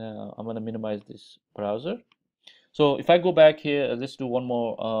 Now I'm going to minimize this browser. So if I go back here, let's do one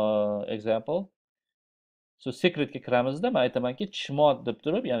more example. So secretga kiramizda men aytamanki chmod deb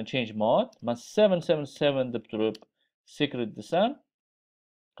turib, ya'ni change mod, men 777 deb turib secret desam,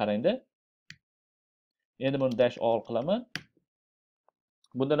 qarangda. Endi buni dash all qilaman.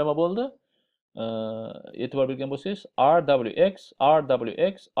 Bunda nima bo'ldi? E'tibor bergan bo'lsangiz, rwx,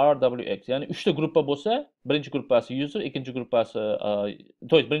 ya'ni 3 ta gruppa bo'lsa, birinchi gruppasi user, ikkinchi gruppasi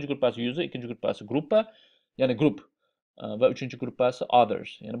birinchi gruppasi user, ikkinchi gruppasi gruppa, ya'ni group va uchinchi gruppasi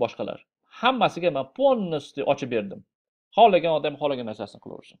others, ya'ni boshqalar. Hammasiga men полностью ochib berdim. Xohlagan odam xohlagan narsasini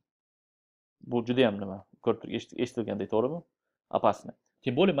qilaversin. Bu juda ham nima? Ko'rib eshitilgandek, to'g'rimi? Opasno.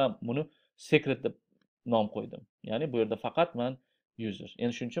 Тем более men buni secret deb nom qo'ydim. Ya'ni bu yerda faqat men user.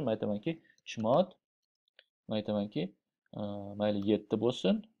 Endi shuning uchun men aytamanki chmod, men aytamanki mayli 7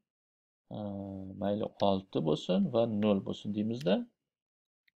 bo'lsin, mayli 6 bo'lsin va 0 bo'lsin deymizda.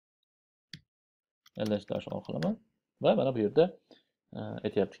 ls-all qilaman va mana bu yerda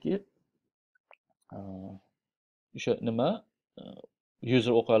aytyaptiki o'sha nima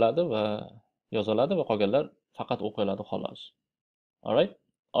user o'qiy oladi va yoza oladi va qolganlar faqat o'qiy oladi xolos. All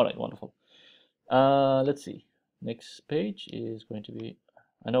right, wonderful. Let's see. Next page is going to be,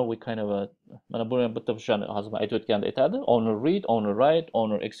 I know we kind of mana bu ham bitta o'shani hozir aytib o'tganda aytadi. Owner read, owner write,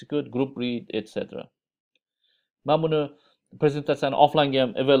 owner execute, group read, etc. Men buni presentatsiyani offline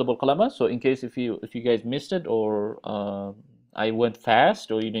ham available qilaman. So in case if you guys missed it or I went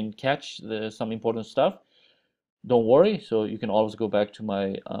fast or you didn't catch some important stuff, don't worry. So you can always go back to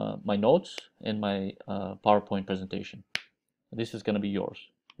my my notes and my PowerPoint presentation. This is going to be yours.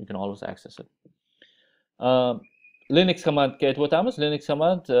 You can always access it. Linux command ga aytib o'tamiz. Linux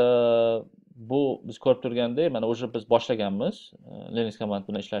command bu biz ko'rib turgandek, mana o'sha biz boshlaganmiz Linux command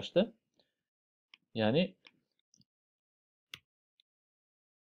bilan ishlashdi. Ya'ni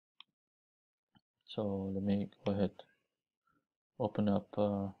so let me go ahead open up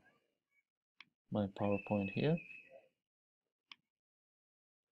my PowerPoint here.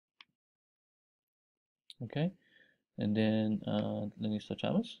 Okay, and then Linux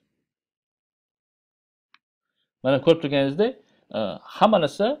ochamiz. Mana ko'rib turganingizdek, hamma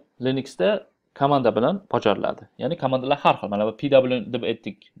narsa Linuxda komanda bilan bajariladi. Ya'ni komandalar har xil. Mana bu pw deb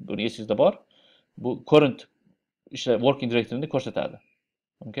aytdik. Buni esingizda bor. Bu current ishla working directoryni ko'rsatadi.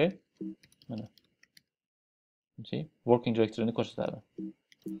 Okay? Mana. See? Working directoryni ko'rsatadi.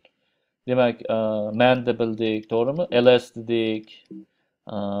 Demak, man deb bildik, to'g'rimi? ls dedik.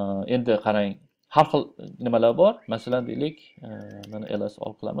 Endi qarang, har xil nimalar bor. Masalan, deylik, mana ls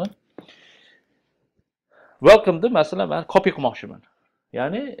ol qilaman. Welcome'ni masalan men copy qilmoqchiman.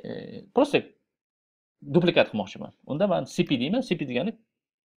 Ya'ni просто duplikat qilmoqchiman. Unda men cp deyman. Cp degani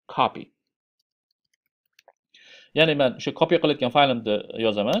copy. Ya'ni men o'sha copy qilayotgan faylimni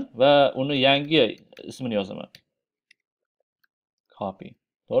yozaman va uni yangi ismini yozaman. Copy.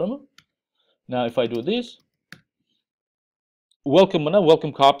 To'g'rimi? Now if I do this, welcome bilan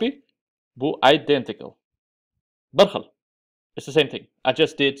welcome copy bu identical. Bir xil. It's the same thing. I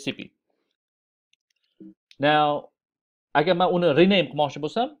just did cp. Now agar men uni rename qilmoqchi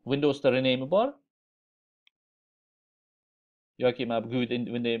bo'lsam, Windowsda rename bor. Yoki men GUI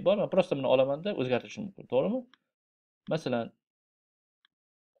rename bor. Men prosta buni olamanda o'zgartirishim mumkin, to'g'rimi? Masalan,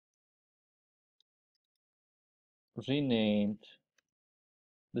 renamed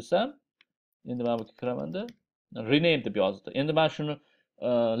desam, endi men bu kiramanda rename deb yozdi. Endi men shuni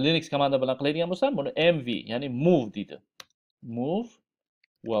Linux komanda bilan qiladigan bo'lsam, buni mv, ya'ni move deydi. Move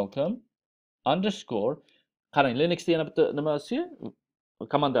welcome underscore. Qarang, Linuxda yana bitta nimasi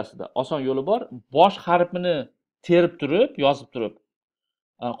komandasida oson yo'li bor. Bosh harfini terib turib, yozib turib,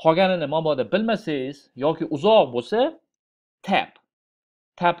 qolganini mabodo bilmasangiz yoki uzoq bo'lsa,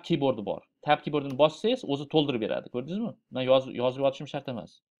 tab keyboardi bor. Tab keyboardini bossangiz, o'zi to'ldirib beradi. Ko'rdingizmi? Men yozib yotishim shart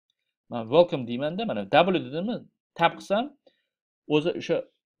emas. Men welcome deymanda, mana w dedimmi, tab qilsam, o'zi o'sha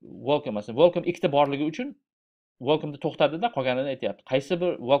welcome masalan, welcome ikkita borligi uchun welcome ni to'xtatdi-da, qolganini aytayapti. Qaysi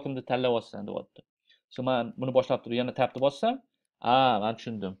bir welcome ni tanlab olsan deyapti. So men buni boshlab turib yana tabni bossam, men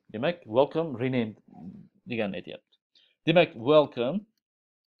tushundim. Demak, welcome rename deganini aytayapti. Demak, welcome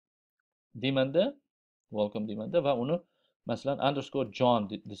deymanda va uni masalan underscore John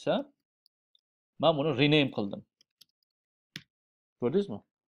desam, men buni rename qildim. Ko'rdingizmi?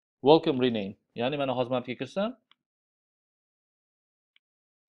 Welcome rename. Ya'ni mana hozir mapga kirsam,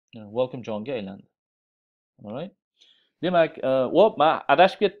 welcome John ga aylandi. All right? Demak, men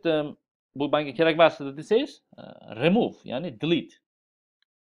adashib ketdim. Bu menga kerak emas edi desangiz, remove, ya'ni delete.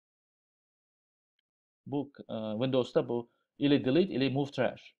 Bu Windowsda bu ili delete ili move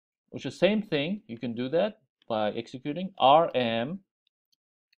trash. Which is same thing, you can do that by executing rm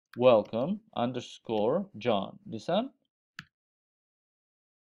welcome underscore John desam,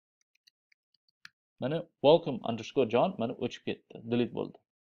 mana welcome underscore John mana o'chib ketdi, delete bo'ldi.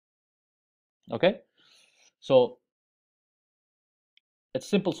 Okay? So it's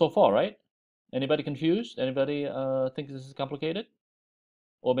simple so far, right? Anybody confused? Anybody think this is complicated?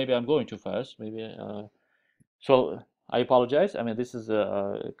 Or maybe I'm going too fast. Maybe so I apologize. I mean, this is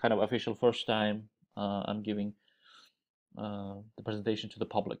a kind of official first time I'm giving the presentation to the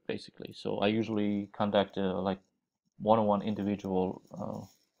public, basically. So I usually conduct like one-on-one individual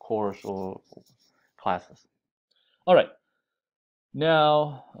course or classes. All right.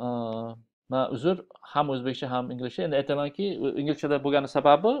 Now, men uzr, ham o'zbekcha ham inglizcha. Endi aytamanki, inglizchada bo'lgani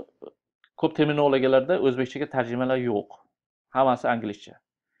sababi ko'p terminologiyalarda o'zbekchaga tarjimalar yo'q. Hammasi inglizcha.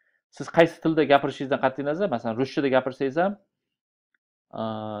 Siz qaysi tilda gapirishingizdan qat'iy nazar, masalan, ruschada gapirsangiz ham,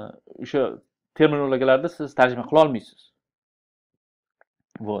 o'sha terminologiyalarni siz tarjima qila olmaysiz.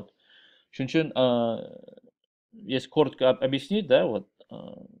 Вот. Shuning uchun, если коротко объяснить, да, вот,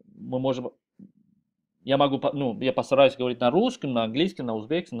 мы можем, я могу, я постараюсь говорить на русском, на английском, на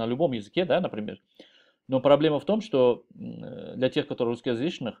узбекском, на любом языке, да, например. Но проблема в том, что для тех, которые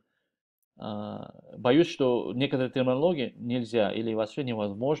русскоязычных, боюсь, что некоторые терминологии нельзя или вообще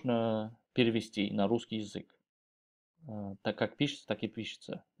невозможно перевести на русский язык. Так как пишется, так и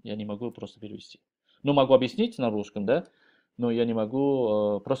пишется. Я не могу просто перевести. Ну, могу объяснить на русском, да, но я не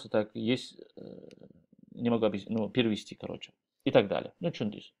могу просто так есть, не могу объяснить, перевести, короче. И так далее. Ну, что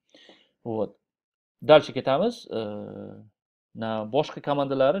здесь. Вот. Dальше ketamiz. Boshqa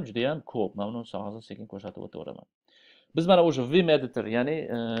komandalari juda ham ko'p. Men uni hozir sekin ko'rsatib o'taman. Biz mana o'sha Vim editor, ya'ni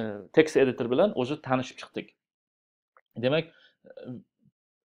text editor bilan o'zi tanishib chiqdik. Demak,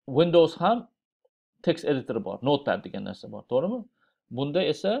 Windows ham text editor bor, Notepad degan narsa bor, to'g'rimi? Bunda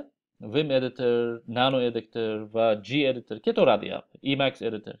esa Vim editor, Nano editor va G editor ketaveradi ham. Emacs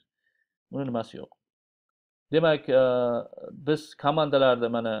editor. Buni nimasi yo'q. Demak, biz komandalarni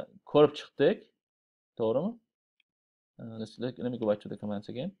mana ko'rib chiqdik, to'g'rimi? Let me go back to the commands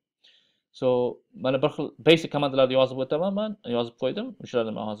again. So, mana bir xil basic komandalarni yozib o'taman men, yozib qo'ydim.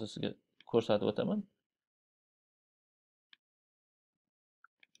 O'shalarni men hozir sizga ko'rsatib o'taman.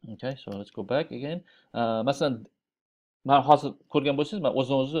 Okay, so let's go back again. Masalan, men hozir ko'rgan bo'lsangiz, men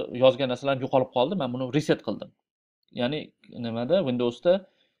o'zim-o'zi yozgan narsalarim yo'qolib qoldi. Men buni reset qildim. Ya'ni nimada Windowsda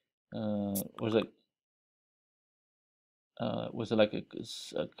was like a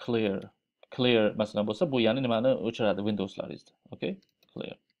clear masalan bo'lsa, bu ya'ni nimani o'chiradi Windowslaringizda. Okay?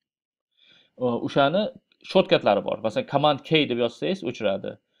 Clear. O'shani shortkatlari bor. Masalan, command K deb yozsangiz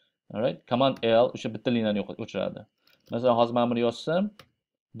o'chiradi. All right? Command L o'sha bitta liniyani o'chiradi. Masalan, hozir men buni yozsam,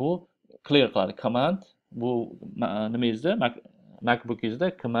 bu clear qiladi. Command bu nimangizda MacBookingizda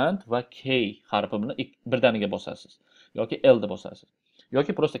command va K harfi bilan birdaniga bosasiz yoki L deb bosasiz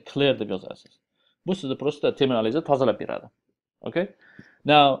yoki prosta clear deb yozasiz. Bu sizni prosta terminalingizni tozalab beradi. Okay?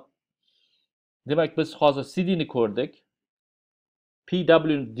 Now, demak biz hozir CD ni ko'rdik,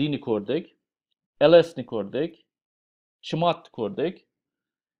 PWD ni ko'rdik, LS ni ko'rdik, Chmot ko'rdik.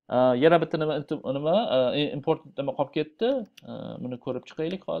 Yana bitta nima important nima qolib ketdi. Buni ko'rib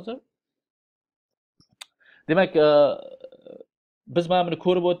chiqaylik hozir. Demak, biz mana buni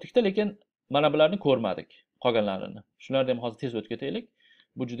ko'rib o'tdik-da, lekin mana bularni ko'rmadik, qolganlarini. Shularni ham hozir tez o'tib ketaylik.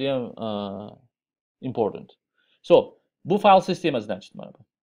 Bu juda ham important. So, bu file sistemasidan chiqdi mana bu.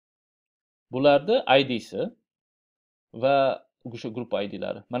 Bularni ID'si va o'sha grup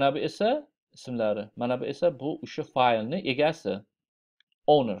ID'lari. Mana bu esa ismlari. Mana bu esa bu o'sha faylni egasi,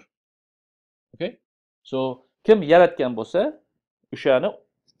 owner. Okay? So, kim yaratgan bo'lsa, o'shani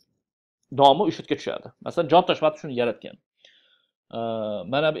nomi o'sha yerga tushadi. Masalan, Jon Toshmatov shuni yaratgan.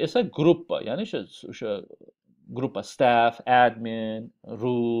 Mana bu esa gruppa, ya'ni o'sha gruppa staff, admin,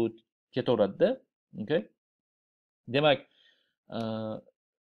 root ketaveradi-da. Okay? Demak,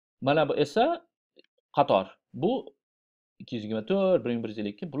 mana bu esa qator. Bu 224,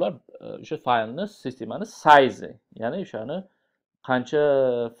 1152 bular o'sha faylni, sistemani size, ya'ni o'shani qancha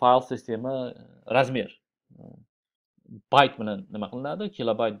fayl sistema razmer. Byte bilan nima qilinadi?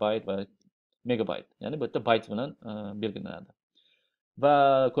 Kilobayt, byte va megabayt. Ya'ni bu yerda byte bilan belgilanadi. Va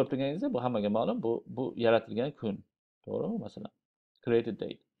ko'rib turganingizdek, bu hammaga ma'lum, bu yaratilgan kun. To'g'rimi? Masalan, created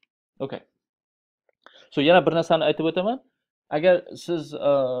date. Okay. So yana bir narsani aytib o'taman. Agar siz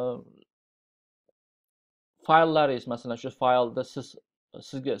fayllaringiz, masalan, shu faylda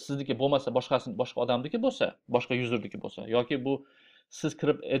sizniki bo'lmasa, boshqa odamniki bo'lsa, boshqa userniki bo'lsa yoki bu siz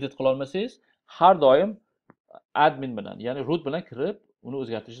kirib edit qila olmasangiz, har doim admin bilan, ya'ni root bilan kirib uni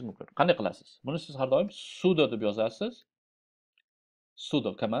o'zgartirishingiz mumkin. Qanday qilasiz? Buni siz har doim sudo deb yozasiz.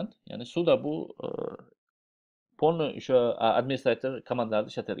 Sudo command, ya'ni sudo bu polni o'sha administrator komandlarni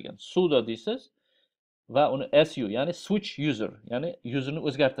ishlatadigan. Sudo deysiz va uni su, ya'ni switch user, ya'ni userni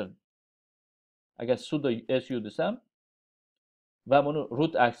o'zgartir. Agar sudo su desam va buni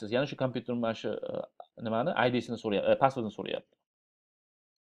root access, ya'ni shu kompyuter mana shu nimani ID'sini so'rayapti, passwordini so'rayapti.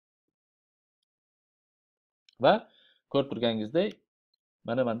 Va ko'rib turganingizdek,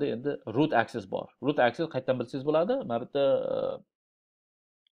 mana menda endi root access bor. Root access qayerdan bilsangiz bo'ladi? Mana bu yerda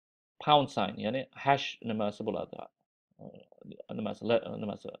pound sign, ya'ni hash nimasi bo'ladi.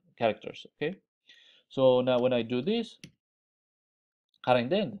 Nimasi characters, okay? So now when I do this,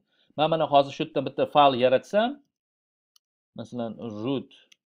 qarangda endi. Men mana hozir shu yerdan bitta fayl yaratsam, masalan root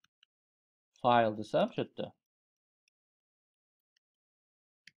file desam shu yerda.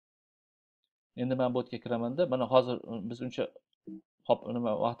 Endi men bu yerga kiramanda, mana hozir biz uncha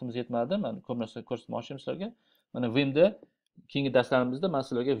nima vaqtimiz yetmadi. Men ko'p narsa ko'rsatmoqchim sizlarga. Mana Vimda keyingi darslarimizda men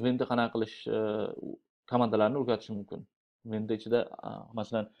sizlarga Vimda qanaqa qilish komandalarini o'rgatishim mumkin. Vimda ichida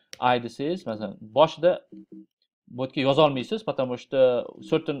masalan I desangiz, masalan boshida bu yerga yoza olmaysiz, потому что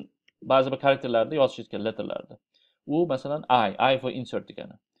certain ba'zi bir karakterlarni yozishingiz kerak, letterlarni. U masalan I for insert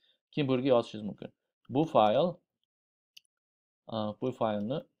degani. Keyin bu yerga yozishingiz mumkin. Bu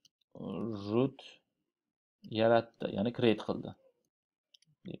faylni root yaratdi, ya'ni create qildi.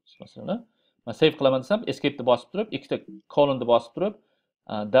 Masalan, men save qilaman desam, escape ni bosib turib, ikkita colonni bosib turib,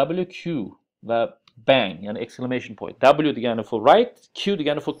 WQ va bang, ya'ni exclamation point. W degani for write, Q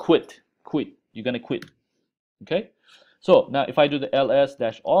degani for quit. Quit. You're going to quit. Okay? So, now if I do the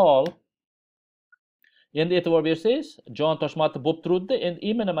ls-all, Endi e'tibor bersangiz, Jon Toshmatov bo'lib turibdi. Endi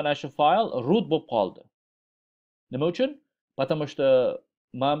imенно mana shu fayl root bo'lib qoldi. Nima uchun? Потому что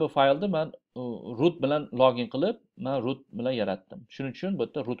mana bu faylni men root bilan login qilib, men root bilan yaratdim. Shuning uchun bu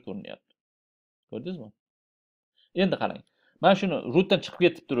yerda root ko'rinyapti. Ko'rdingizmi? Endi qarang. Men shuni rootdan chiqib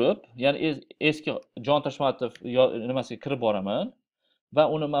ketib turib, ya'ni eski Jon Toshmatov nimasiga kirib boraman va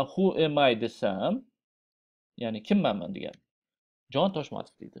uni men who am I desam, ya'ni kimman men degan. Jon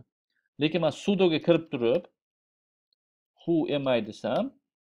Toshmatov deydi. Lekin men sudoga kirib turib, who am I desam,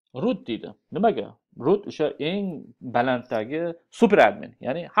 root deydi. Nimaga? Root o'sha eng balanddagi super admin,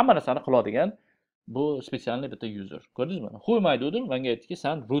 ya'ni hamma narsani qiladigan bu spesialniy bitta user. Ko'rdingizmi? Who am I dedim, menga aytdiki,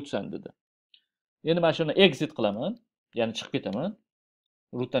 sen rootsan dedi. Endi men shuni exit qilaman, ya'ni chiqib ketaman.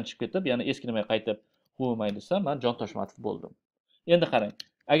 Rootdan chiqib ketib, ya'ni eski nimaga qaytib who am I desam, men Jon Toshmatov bo'ldim. Endi qarang,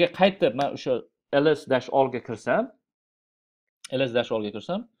 agar qaytib men o'sha ls-allga kirsam,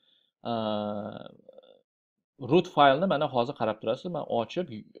 root faylni mana hozir qarab turasiz, men ochib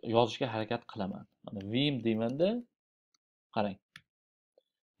yozishga harakat qilaman. Mana vim deymanda, qarang.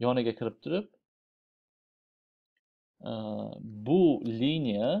 Yoniga kirib turib, bu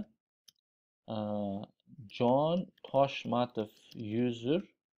liniya Jon Toshmatov user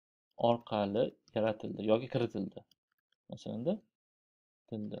orqali yaratildi yoki kiritildi. Masalan,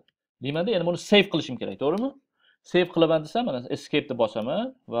 tilda. Deymanda, endi buni save qilishim kerak, to'g'rimi? Save qilaman desam, mana escape ni bosaman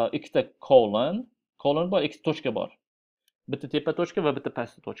va ikkita colon bor, ikkita tochka bor. Bitta tepa tochka va bitta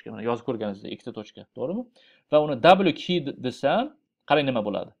pastki tochka. Mana yozib ko'rganingizdek, ikkita tochka, to'g'rimi? Va uni w key desam, qarang nima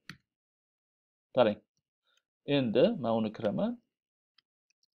bo'ladi. Qarang. Endi men uni kiraman.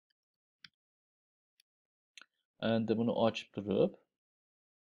 Endi buni ochib turib,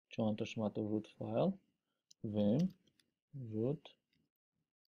 Jon Toshmatov root file vim root.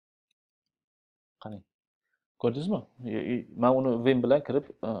 Qarang. Ko'rdingizmi? Men uni vim bilan kirib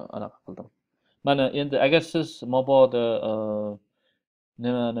anaqa qildim. Mana endi agar siz mabodo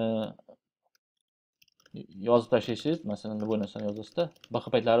nimani yozib tashlaysiz, masalan, bu narsani yozasizda, boshqa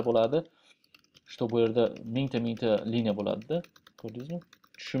paytlari bo'ladi. Что bu yerda mingta liniya bo'ladi-da. Ko'rdingizmi?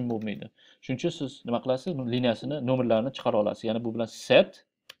 Tushun bo'lmaydi. Shuning uchun siz nima qilasiz? Bu liniyasini, nomerlarini chiqara olasiz. Ya'ni bu bilan set,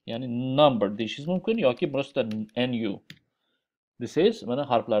 ya'ni number deyishingiz mumkin yoki просто nu desangiz, mana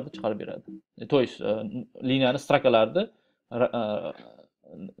harflarni chiqarib beradi. To есть liniyani strokalarni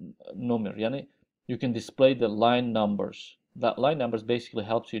nomer, ya'ni you can display the line numbers. That line numbers basically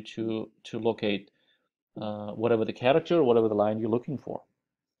helps you to locate whatever the character, whatever the line you're looking for.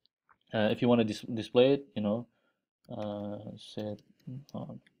 If you want to display it, you know, set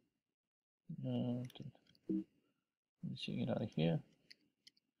on. Let's get out of here.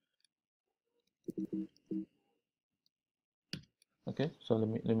 Okay, so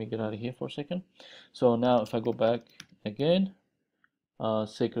let me get out of here for a second. So now if I go back again,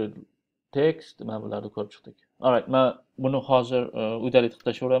 sacred text, ma'bularni ko'rib chiqdik. All right, men buni hozir delete qilib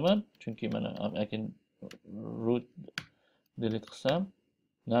tashlayveraman, chunki mana I can root delete qilsam,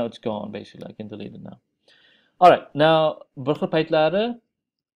 now it's gone basically. I can delete it now. All right, now bir xil paytlari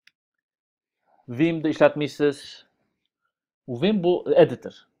vimni ishlatmaysiz. Vim bu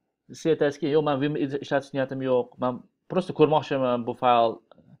editor. Siz aytasizki, yo'q, men vim ishlatish niyatim yo'q. Men просто ko'rmoqchiman bu fayl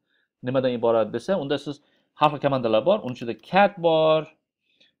nimadan iborat desa, unda siz har xil komandalar bor. Uning ichida cat bor,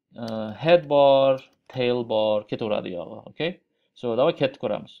 head bor, tail bor, ketaveradi yog'i, okay? So, davay catni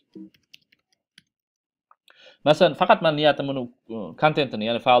ko'ramiz. Masalan, faqat men niyatim buni kontentini,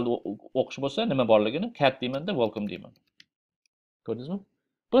 ya'ni faylni o'qish bo'lsa, nima borligini cat deymanda, welcome deyman. Ko'rdingizmi?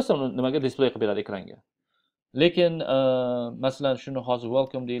 Просто nimaga display qilib beradi ekranga. Lekin masalan shuni hozir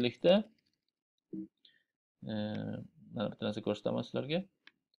welcome deylikda. Mana bitta narsa ko'rsataman sizlarga.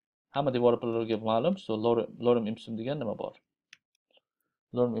 Hamma developerlarga ma'lum, so lorem ipsum degan nima bor.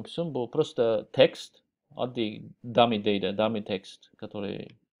 Lorem ipsum bu просто text, oddiy dummy data, dummy text,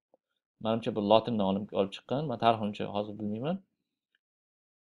 который menimcha bu latindan olib chiqqan. Men tarixini hozir bilmayman.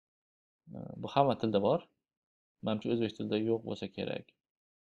 Bu hamma tilda bor. Menimcha o'zbek tilida yo'q bo'lsa kerak.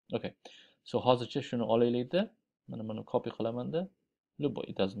 Okay. So hozircha shuni olaylikda, mana buni copy qilamanda, любой,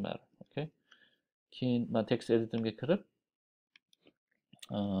 it doesn't matter, okay? Keyin men text editorga kirib,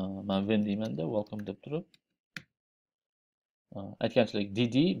 men vim deymanda, welcome deb turib, aytganchilik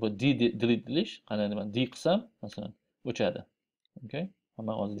dd, bu d delete qilish, qanday men d qilsam, masalan, o'chadi. Okay?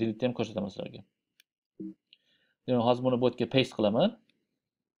 Men hozir delete ham ko'rsataman sizlarga. Demak, hozir buni bu yerga paste qilaman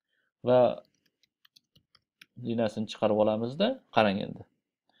va liniyasini chiqarib olamizda, qarang endi.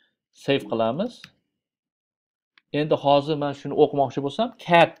 Save qilamiz. Endi hozir men shuni o'qimoqchi bo'lsam,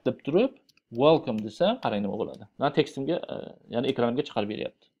 cat deb turib, welcome desam, qarang nima bo'ladi. Men tekstimga, ya'ni ekranimga chiqarib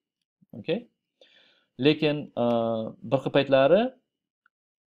beryapti. Okay? Lekin bir xil paytlari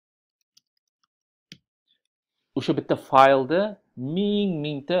o'sha bitta faylda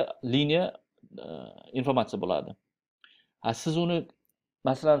mingta liniya informatsiya bo'ladi. Siz uni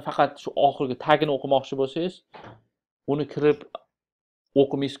masalan faqat shu oxirgi tagini o'qimoqchi bo'lsangiz, uni kirib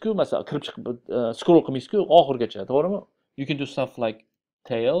o'qimaysizku, masalan kirib chiqib scroll qilmaysizku oxirigacha, to'g'rimi? You can do stuff like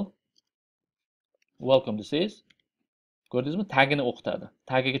tail, welcome this is. Ko'rdingizmi? Tagini o'qitadi.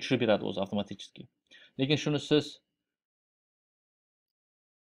 Tagiga tushirib beradi o'zi avtomatik. Lekin shuni siz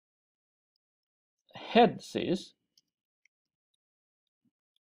head says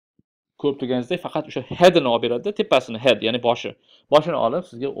ko'rib turganingizdek faqat o'sha headini olib beradi, tepasini head, ya'ni boshini olib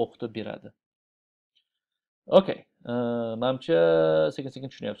sizga o'qitib beradi. Okay, menimcha sekin-sekin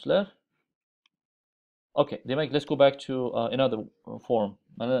tushunyapsizlar. Okay, demak let's go back to another form.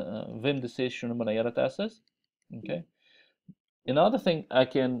 Mana vim desays shuni mana yaratasiz. Okay. Another thing I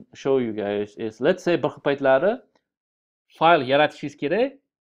can show you guys is, let's say bir xil paytlari fayl yaratishingiz kerak.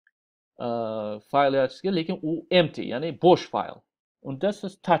 Fayl yaratishga, lekin u empty, ya'ni bo'sh fayl. Unda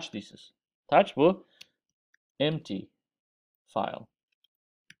siz touch deysiz. Touch bu empty file.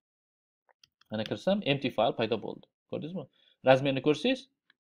 Mana kirsam empty file paydo bo'ldi. Ko'rdingizmi? Razmerini ko'rsangiz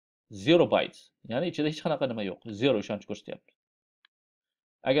 0 bytes, ya'ni ichida hech qanaqa nima yo'q. 0 ishonch ko'rsatyapti.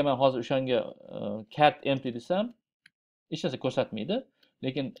 Agar men hozir o'shanga cat empty desam, hech narsa ko'rsatmaydi,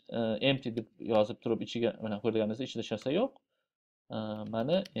 lekin empty deb yozib turib ichiga mana ko'rganingizdek ichida hech narsa yo'q.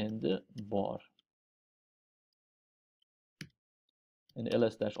 Mana endi bor. Endi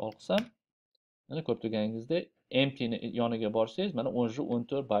ls- ol qilsam, mana ko'rib turganingizdek empty ni yoniga borsangiz, mana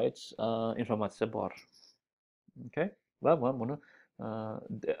 14 bytes informatsiya bor. Okay? Va buni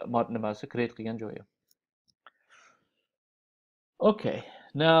nimasi create qilgan joyi. Okay.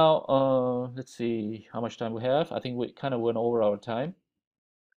 Now let's see how much time we have. I think we kind of went over our time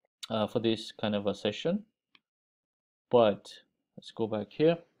for this kind of a session. But let's go back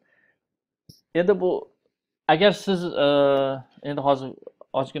here. Endi bu agar siz endi hozir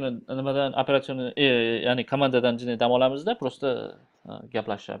ozgina nimadan operatsionni ya'ni komandadan dam olamizda, просто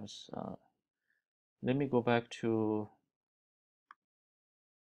gaplashamiz. Let me go back to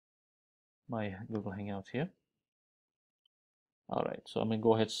my Google Hangouts here. All right, so I'm going to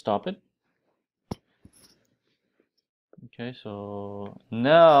go ahead and stop it. Okay, so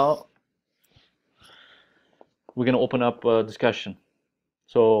now we're going to open up discussion.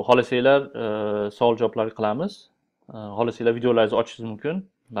 So xohlasanglar savol javoblar qilamiz. Xohlasanglar videolaringizni ochishingiz mumkin.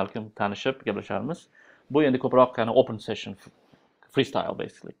 Balkim tanishib gaplasharmiz. Bu endi ko'proq kana open session, freestyle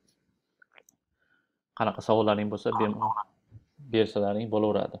basically. Qanaqa savollaring bo'lsa bersalaring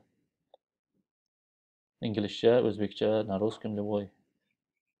bo'laveradi. Inglizcha, o'zbekcha, na rусском любой.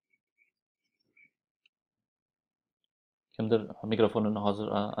 Kimdir mikrofonini hozir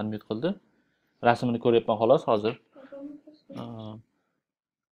unmute qildi. Rasmini ko'ryapman xolos hozir.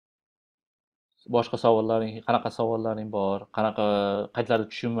 Boshqa savollaring, qanaqa savollaring bor? Qanaqa qaytarilib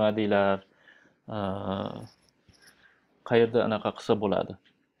tushunmadinglar? Qayerda anaqa qilsa bo'ladi?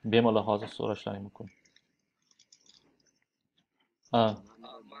 Bemalol hozir so'rashlaring mumkin.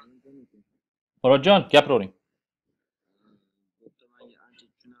 Murodjon, gapiravering.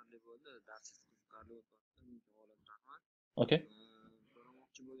 Okay.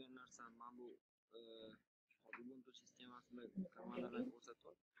 So'ramoqchi bo'lgan narsam, men bu Ubuntu sistemasida komandalarni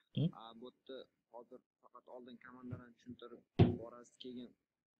ko'rsatib, bu yerda hozir faqat oldin komandalarni tushuntirib borasiz, keyin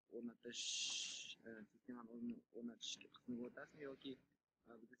o'rnatish sistemani o'zini o'rnatish qismiga o'tasizmi yoki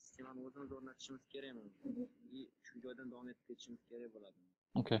biz sistemani o'zimiz o'rnatishimiz kerakmi? Shu joydan davom etib ketishimiz kerak bo'ladimi?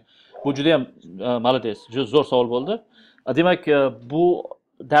 Okay. Bu juda ham malades, juda zo'r savol bo'ldi. Demak, bu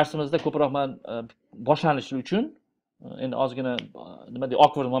darsimizda ko'proq men boshlanish uchun endi ozgina nima deydi,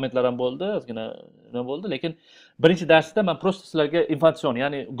 awkward momentlar ham bo'ldi, ozgina nima bo'ldi, lekin birinchi darsda men просто sizlarga informatsion,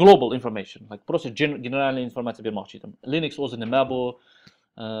 ya'ni global information, like просто general informatsiya bermoqchi edim. Linux o'zi nima bu?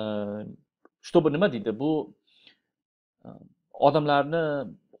 Что bu nima deydi? Bu odamlarni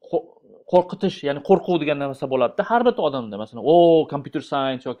qo'rqitish, ya'ni qo'rquv degan narsa bo'ladi-da har bir odamda. Masalan, computer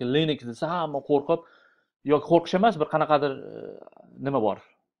science yoki Linux desa hamma qo'rqib, yoki qo'rqish emas, bir qanaqadir nima bor.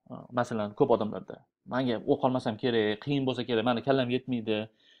 Masalan, ko'p odamlarda menga o'qolmasam kerak, qiyin bo'lsa kerak, meni kallam yetmaydi.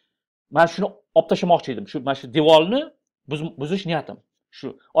 Men shuni olib tashlamoqchi edim. Shu mana shu devorni buzish niyatim. Shu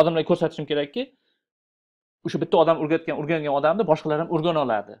odamlarga ko'rsatishim kerakki, o'sha bitta odam o'rgangan odamni boshqalar ham o'rgana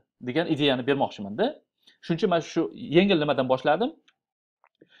oladi degan ideyani bermoqchiman-da. Shuning uchun men shu yengil nimadan boshladim.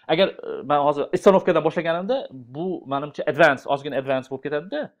 Agar men hozir istanovkadan boshlaganimda, bu menimcha ozgina advance bo'lib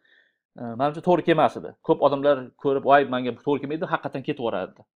ketadi-da. Menimcha to'g'ri kelmas edi. Ko'p odamlar ko'rib, "Voy, menga to'g'ri kelmaydi", haqiqatan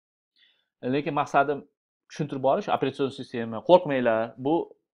ketaveradi. Lekin maqsadim tushuntirib borish, operatsion sistema, qo'rqmanglar. Bu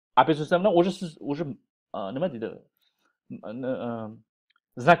operatsion sistema bilan siz nima deydi?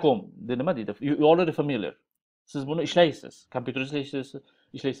 Знаком, nima deydi? You already familiar. Siz buni ishlaysiz, kompyuterda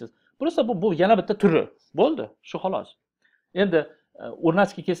ishlaysiz. Просто bu yana bitta turi. Bo'ldi, shu xolos. Endi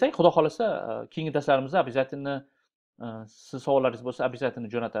o'rnatishga kelsak, xudo xolasa, keyingi darslarimizda обязательно siz savollaringiz bo'lsa, обязательно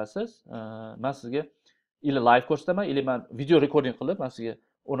jo'natasiz. Men sizga или live ko'rsataman, или men video recording qilib, men sizga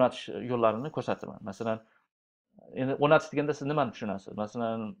o'rnatish yo'llarini ko'rsataman. Masalan, endi o'rnatish deganda siz nimani tushunasiz?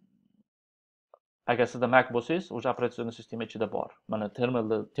 Masalan, agar sizda Mac bo'lsangiz, o'sha operatsion sistema ichida bor. Mana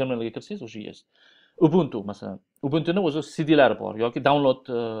terminalga kirsangiz, o'sha есть. Ubuntu masalan. Ubuntuning o'zi CDlari bor yoki download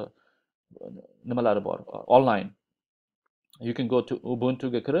nimalari bor, online. You can go to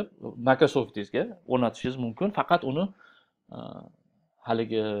Ubuntuga kirib, Microsoft'ingizga o'rnatishingiz mumkin. Faqat uni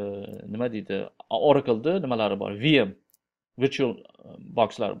haligi nima deydi, Oracle'da nimalari bor, VM, virtual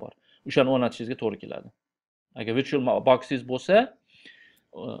box'lari bor. O'shani o'rnatishingizga to'g'ri keladi. Agar virtual box'ingiz bo'lsa,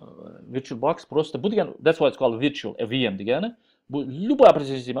 virtual box просто bu degan, that's why it's called virtual, VM degani. Bu любой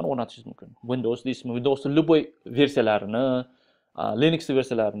operatsion sistemani o'rnatishingiz mumkin. Windows deysizmi, Windows любой versiyalarini, Linux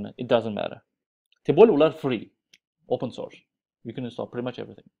versiyalarini, it doesn't matter. Tем более ular free, open source. You can install pretty much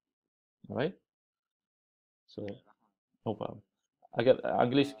everything. All right? So, no problem. Agar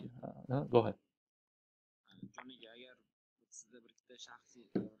angliski, go ahead. Joniga agar sizda bir ikkita shaxsiy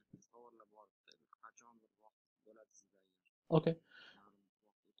savollar bor, qachon bir vaqt bo'ladi sizda agar. Okay.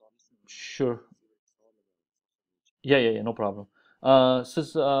 Sure. Yeah, no problem.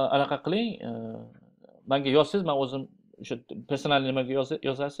 Siz anaqa qiling, menga yozsangiz, men o'zim o'sha personal nimaga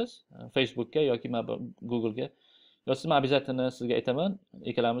yozasiz, Facebookga yoki men Google'ga yozsangiz, men обязательно sizga aytaman.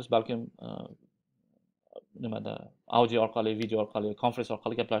 Ikkalamiz balkim nimada audio orqali, video orqali, konferens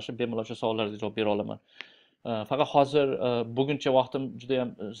orqali gaplashib, bemalol o'sha savollaringizga javob bera olaman. Faqat hozir buguncha vaqtim juda ham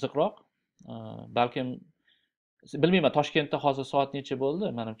ziqroq. Balkim bilmayman, Toshkentda hozir soat necha bo'ldi?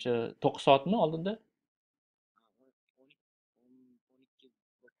 Menimcha 9 soatmi oldinda?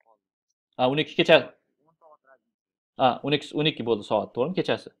 12 kecha. 12 bo'ldi soat, to'g'rimi,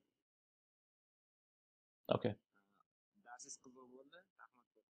 kechasi? Okay. Darsiz qiziq bo'ldi, rahmat.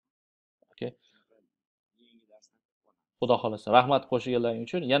 Okay. Xudo xolasa, rahmat qo'shilganlaring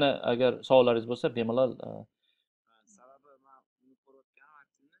uchun. Yana agar savollaringiz bo'lsa, bemalol sababi men uni ko'rayotganim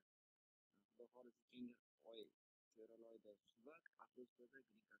aktivni xudo xolasa keyingi oy, fevral oyida suhbat, aprelda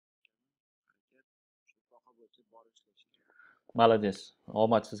harakat shu soha bo'yicha borib ishlash kerak. Молодец.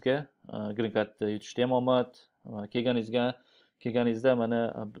 Omad sizga. Green cardni yutishda ham omad. Kelganingizda mana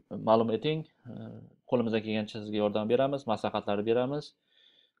ma'lum eting. Qo'limizdan kelgancha sizga yordam beramiz, maslahatlar beramiz.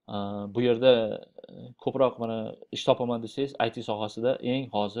 Bu yerda ko'proq mana ish topaman desangiz, IT sohasida eng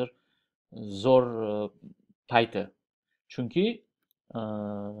hozir zo'r payti. Chunki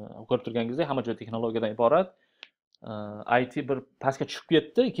ko'rib turganingizdek, hamma joy texnologiyadan iborat. IT bir pastga tushib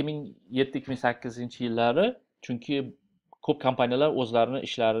ketdi 2007-2008-yillari, chunki ko'p kompaniyalar o'zlarini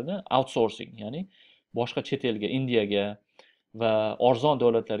ishlarini outsourcing, ya'ni boshqa chet elga, Indiyaga va arzon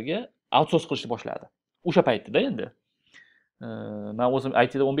davlatlarga outsource qilishni boshladi. O'sha paytda endi. Men o'zim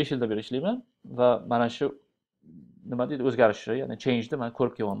ITda 15 yildan beri ishlayman va mana shu nima deydi, o'zgarishni, ya'ni change'ni men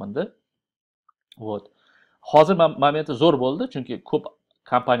ko'rib kelyapman-da. Вот. Hozir momenti zo'r bo'ldi, chunki ko'p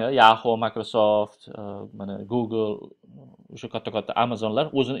kompaniyalar, Yahoo, Microsoft, mana Google, o'sha katta-katta Amazonlar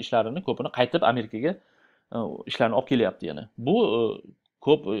o'zini ishlarini ko'pini qaytib Amerikaga ishlarni olib kelyapti yana. Bu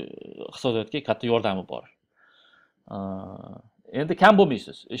ko'p iqtisodiyotga katta yordami bor. Endi kam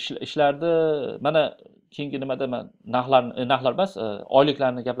bo'lmaysiz. Ishlarda mana keyingi nimada men narxlar emas,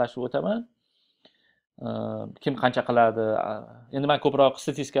 oyliklarni gaplashib o'taman. Kim qancha qiladi? Endi men ko'proq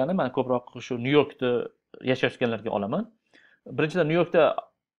statistikani, men ko'proq shu New Yorkda yashayotganlarga olaman. Birinchidan, New Yorkda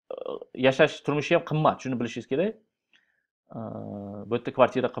yashash turmushi ham qimmat, shuni bilishingiz kerak. Bu yerda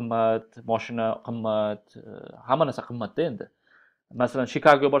kvartira qimmat, mashina qimmat, hamma narsa qimmatda endi. Masalan,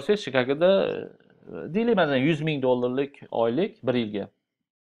 Chicagoga borsangiz, Chicagoda deylik, masalan, $100,000 oylik 1 yilga.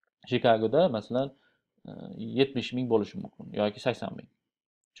 Chicagoda masalan 70,000 bo'lishi mumkin yoki 80,000.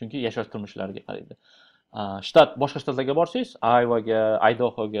 Chunki yashash turmushlariga qaraydi. Boshqa shtatlarga borsangiz, Iowaga,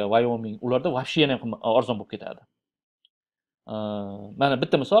 Idahoga, Wyoming, ularda вообще yana ham arzon bo'lib ketadi. Mana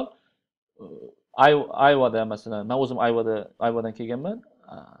bitta misol, Iowada masalan, men o'zim Iowadan kelganman.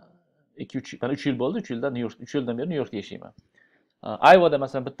 3 yil bo'ldi, 3 yildan beri New Yorkda yashayman. Iowada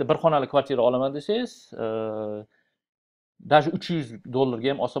masalan bitta bir xonali kvartira olaman desangiz, даже $300 ga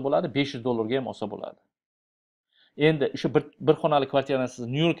ham olsa bo'ladi, $500 ga ham olsa bo'ladi. Endi o'sha bir xonali kvartirani siz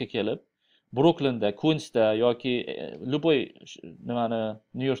New Yorkka kelib, Brooklynda, Queensda yoki любой nimani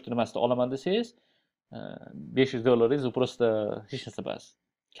New York nimasida olaman desangiz, $500 u просто hech narsa emas.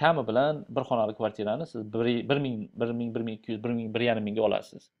 Kami bilan bir xonali kvartirani siz 1000, 1200, 1,5 ga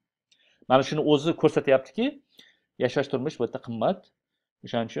olasiz. Mana shuni o'zi ko'rsatyaptiki, yashash turmush bu yerda qimmat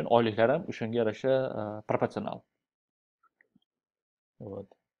O'shaning uchun oyliklar ham o'shanga yarasha proporsional. Вот.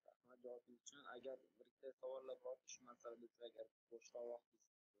 Rahmat javobingiz uchun. Agar bir ikkita savollar bor, shu masala bo'yicha agar boshqa vaqtingiz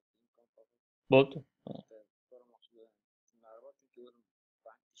imkon topib Bo'ldi. so'ramoqchi bo'lgan shunlar bor, chunki o'zim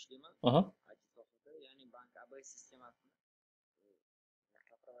bankda ishlayman. Aha. IT sohasida, ya'ni bank ABS sistemasini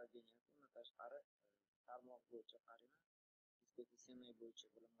soprovodiyeniyasi, undan tashqari tarmoq bo'yicha qarayman. Sistemasiy bo'yicha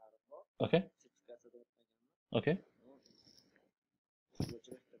bilimlarim bor. Okay. Sertifikatsiyada o'tmaganman. Okay. Shu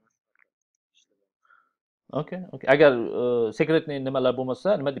bo'yicha ishladim. Okay. Agar sekretniy nimalar bo'lmasa,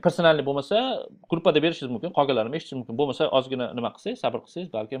 nima personalniy bo'lmasa, gruppada berishingiz mumkin, qolganlarini eshitishingiz mumkin. Bo'lmasa, ozgina nima qilsangiz, sabr qilsangiz,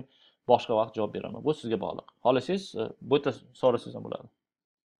 balkim boshqa vaqt javob beraman. Bu sizga bog'liq. Xohlasangiz, bu yerda so'rasangiz ham bo'ladi.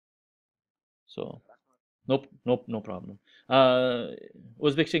 So, no problem.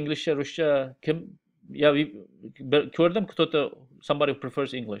 O'zbekcha, inglizcha, ruscha kim? Yeah, ko'rdim, кто-то, somebody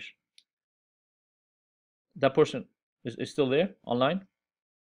prefers English. That person is still there online?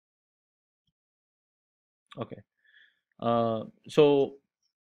 Okay. So,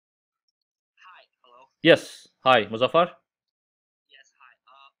 Hi, hello. yes. Hi, Muzaffar. Yes, hi.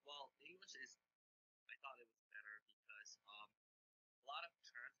 Well, English is, I thought it was better because a lot of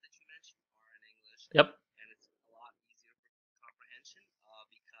terms that you mentioned are in English. Yep. And it's a lot easier for comprehension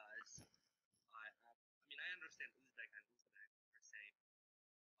because I mean, I understand Uzbek and Uzbek per se.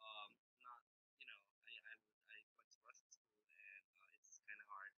 Not, you know, I went to Russian school and it's kind of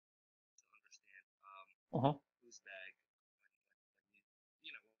hard to understand Uh-huh. Uzbek when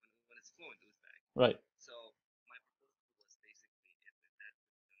you know, when it's fluent Uzbek. Right. So my proposal was basically if that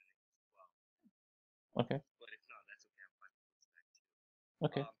could be done in English as well. Okay. But if not, that's okay. I'm fine with Uzbek too.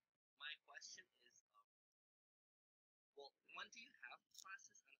 Okay. My question is, well, when do you have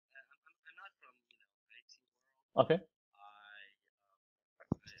classes? I'm not from, you know, IT world. Okay. I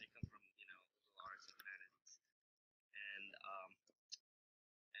come from, you know, liberal arts and humanities,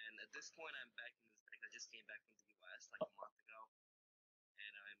 and at this point I'm back in Uzbek. I just came back from the US like a month ago,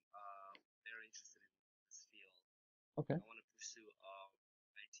 and I'm very interested in this field. Okay. I want to pursue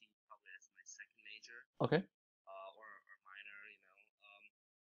IT probably as my second major. Okay. Or minor, you know.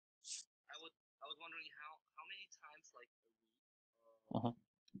 I was wondering how many times like a week Uh-huh.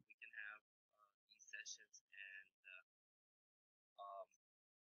 we can have these sessions, and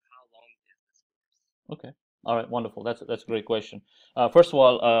how long is this course? Okay. All right. Wonderful. That's a great question. First of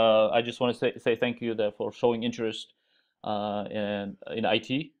all, I just want to say thank you there for showing interest in IT.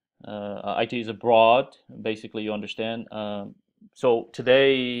 IT is abroad. Basically, you understand. So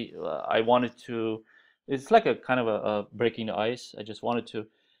today, I wanted to. It's like a kind of a breaking the ice. I just wanted to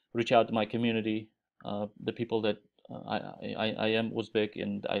reach out to my community, the people that I am Uzbek,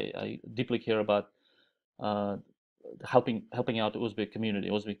 and I deeply care about helping out the Uzbek community,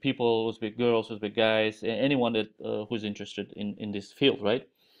 Uzbek people, Uzbek girls, Uzbek guys, anyone that who's interested in this field, right?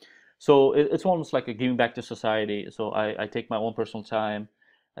 So it's almost like a giving back to society. So I take my own personal time,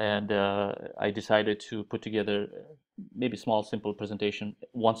 and I decided to put together maybe small, simple presentation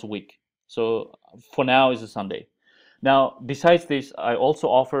once a week. So for now is a Sunday. Now, besides this, I also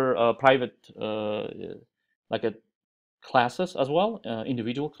offer private, like a classes as well,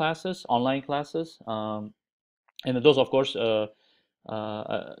 individual classes, online classes, and those, of course,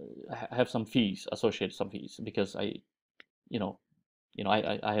 have some fees associated, some fees, because you know,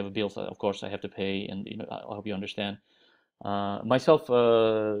 I have bills, of course, I have to pay, and I hope you understand. Myself,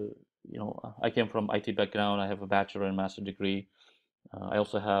 I came from IT background. I have a bachelor and master degree. I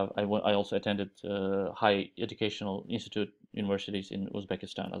also attended high educational institute universities in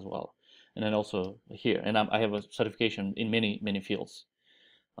Uzbekistan as well, and then also here. And I have a certification in many fields: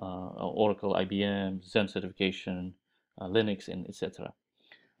 Oracle, IBM, Zen certification, Linux, and etc.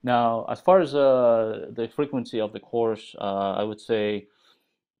 Now, as far as the frequency of the course, I would say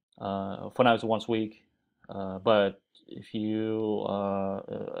for now it's once a week. But if you are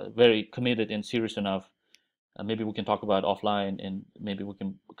very committed and serious enough, maybe we can talk about offline, and maybe we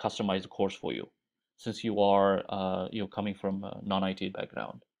can customize the course for you, since you are coming from a non-IT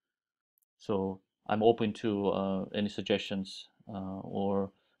background. So I'm open to any suggestions,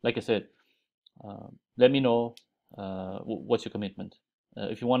 or like I said, let me know what's your commitment.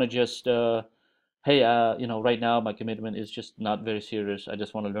 If you want to just hey, right now my commitment is just not very serious. I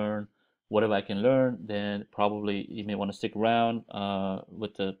just want to learn whatever I can learn. Then probably you may want to stick around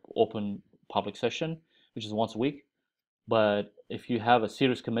with the open public session, which is once a week. But if you have a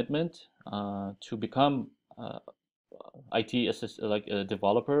serious commitment to become IT assist, like a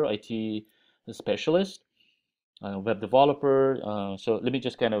developer, IT specialist, web developer, so let me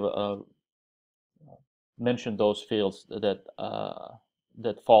just kind of mention those fields that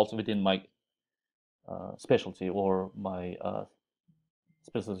falls within my specialty or my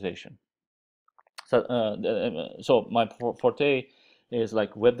specialization. So my forte is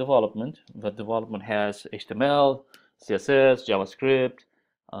like web development. Web development has HTML, CSS, JavaScript.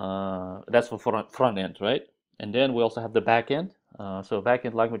 That's for front end, right? And then we also have the back end. So back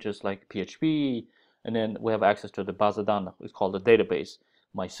end languages like PHP, and then we have access to the base of data. It's called the database,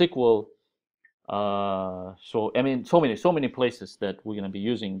 MySQL. So I mean, so many places that we're going to be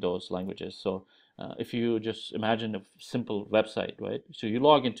using those languages. So if you just imagine a simple website, right? So you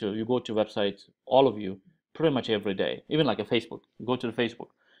go to websites, all of you, pretty much every day, even like a Facebook. You go to the Facebook,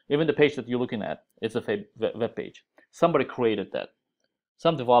 even the page that you're looking at, it's a web page. Somebody created that.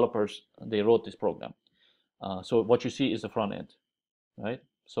 Some developers, they wrote this program. So what you see is the front end, right?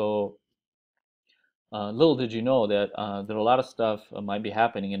 So little did you know that there are a lot of stuff might be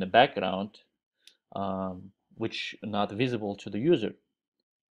happening in the background, which are not visible to the user,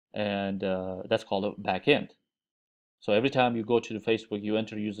 and that's called a back end. So every time you go to the Facebook, you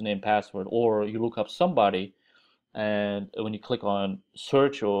enter username, password, or you look up somebody, and when you click on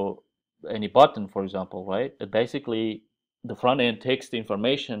search or any button, for example, right? It basically the front end takes the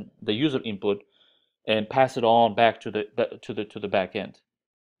information, the user input, and pass it on back to the back end.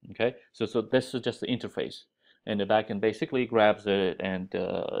 Okay, so this is just the interface, and the back end basically grabs it and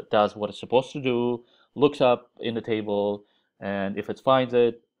does what it's supposed to do, looks up in the table, and if it finds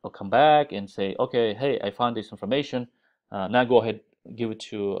it, it'll come back and say, okay, hey, I found this information. Now go ahead, give it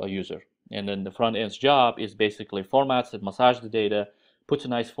to a user. And then the front end's job is basically formats it, massage the data, puts a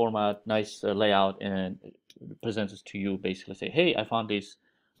nice format, nice layout, and presents it to you. Basically, say, hey, I found this.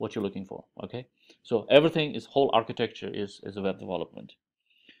 What you're looking for. Okay, so everything is whole architecture is a web development.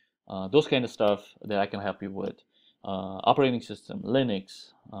 Those kind of stuff that I can help you with. Operating system,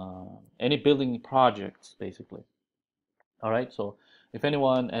 Linux, any building projects, basically. All right. So if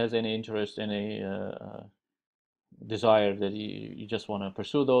anyone has any interest, any desire that you just want to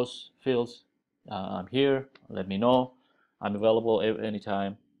pursue those fields, I'm here. Let me know. I'm available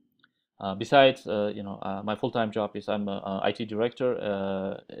anytime. Besides, my full-time job is I'm a IT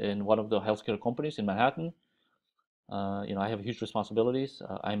director in one of the healthcare companies in Manhattan. I have huge responsibilities.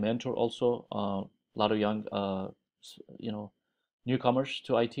 I mentor also a lot of young, newcomers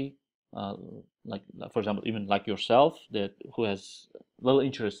to IT. Like for example, even like yourself, that who has little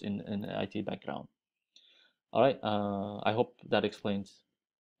interest in IT background. All right. I hope that explains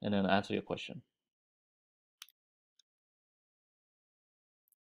and then answer your question.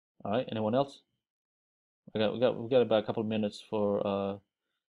 All right. Anyone else? We got about a couple of minutes for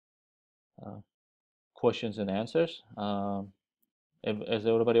questions and answers. Is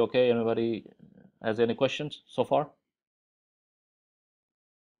everybody okay? Anybody has any questions so far?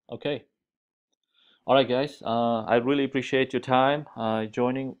 Okay. All right, guys. I really appreciate your time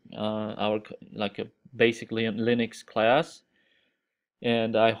joining our like a basically Linux class,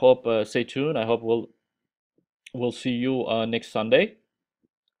 and I hope stay tuned. I hope we'll see you next Sunday.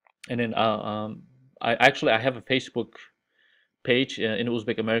 And then I have a Facebook page in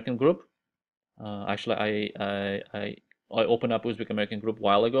Uzbek American group. Actually, I opened up Uzbek American group a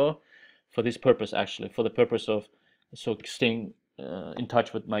while ago for this purpose. Actually, for the purpose of staying in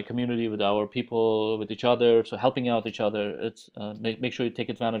touch with my community, with our people, with each other, so helping out each other. It's make sure you take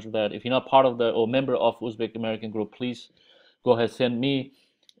advantage of that. If you're not part of the or member of Uzbek American group, please go ahead, send me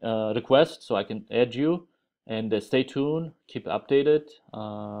a request so I can add you. And stay tuned, keep updated,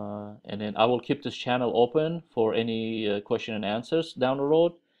 and then I will keep this channel open for any question and answers down the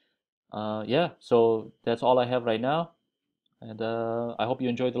road. Yeah, so that's all I have right now, and I hope you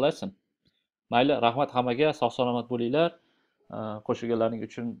enjoyed the lesson. Mayli, rahmat hammaga, sog' salomat bo'linglar. Qo'shilganlaring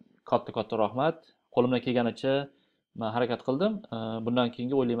uchun katta rahmat. Qo'limdan kelganicha men harakat qildim. Bundan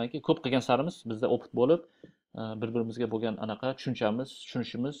keyingi o'ylaymanki, ko'p qilgan sarimiz bizda opit bo'lib, bir-birimizga bo'lgan anaqa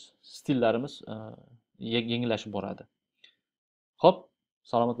tushunishimiz, stillarimiz yengillashib boradi. Xo'p,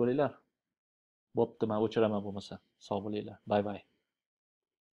 salomat bo'linglar. Bo'pti, men o'chiraman bo'lmasa. Sog' bo'linglar. Bye bye.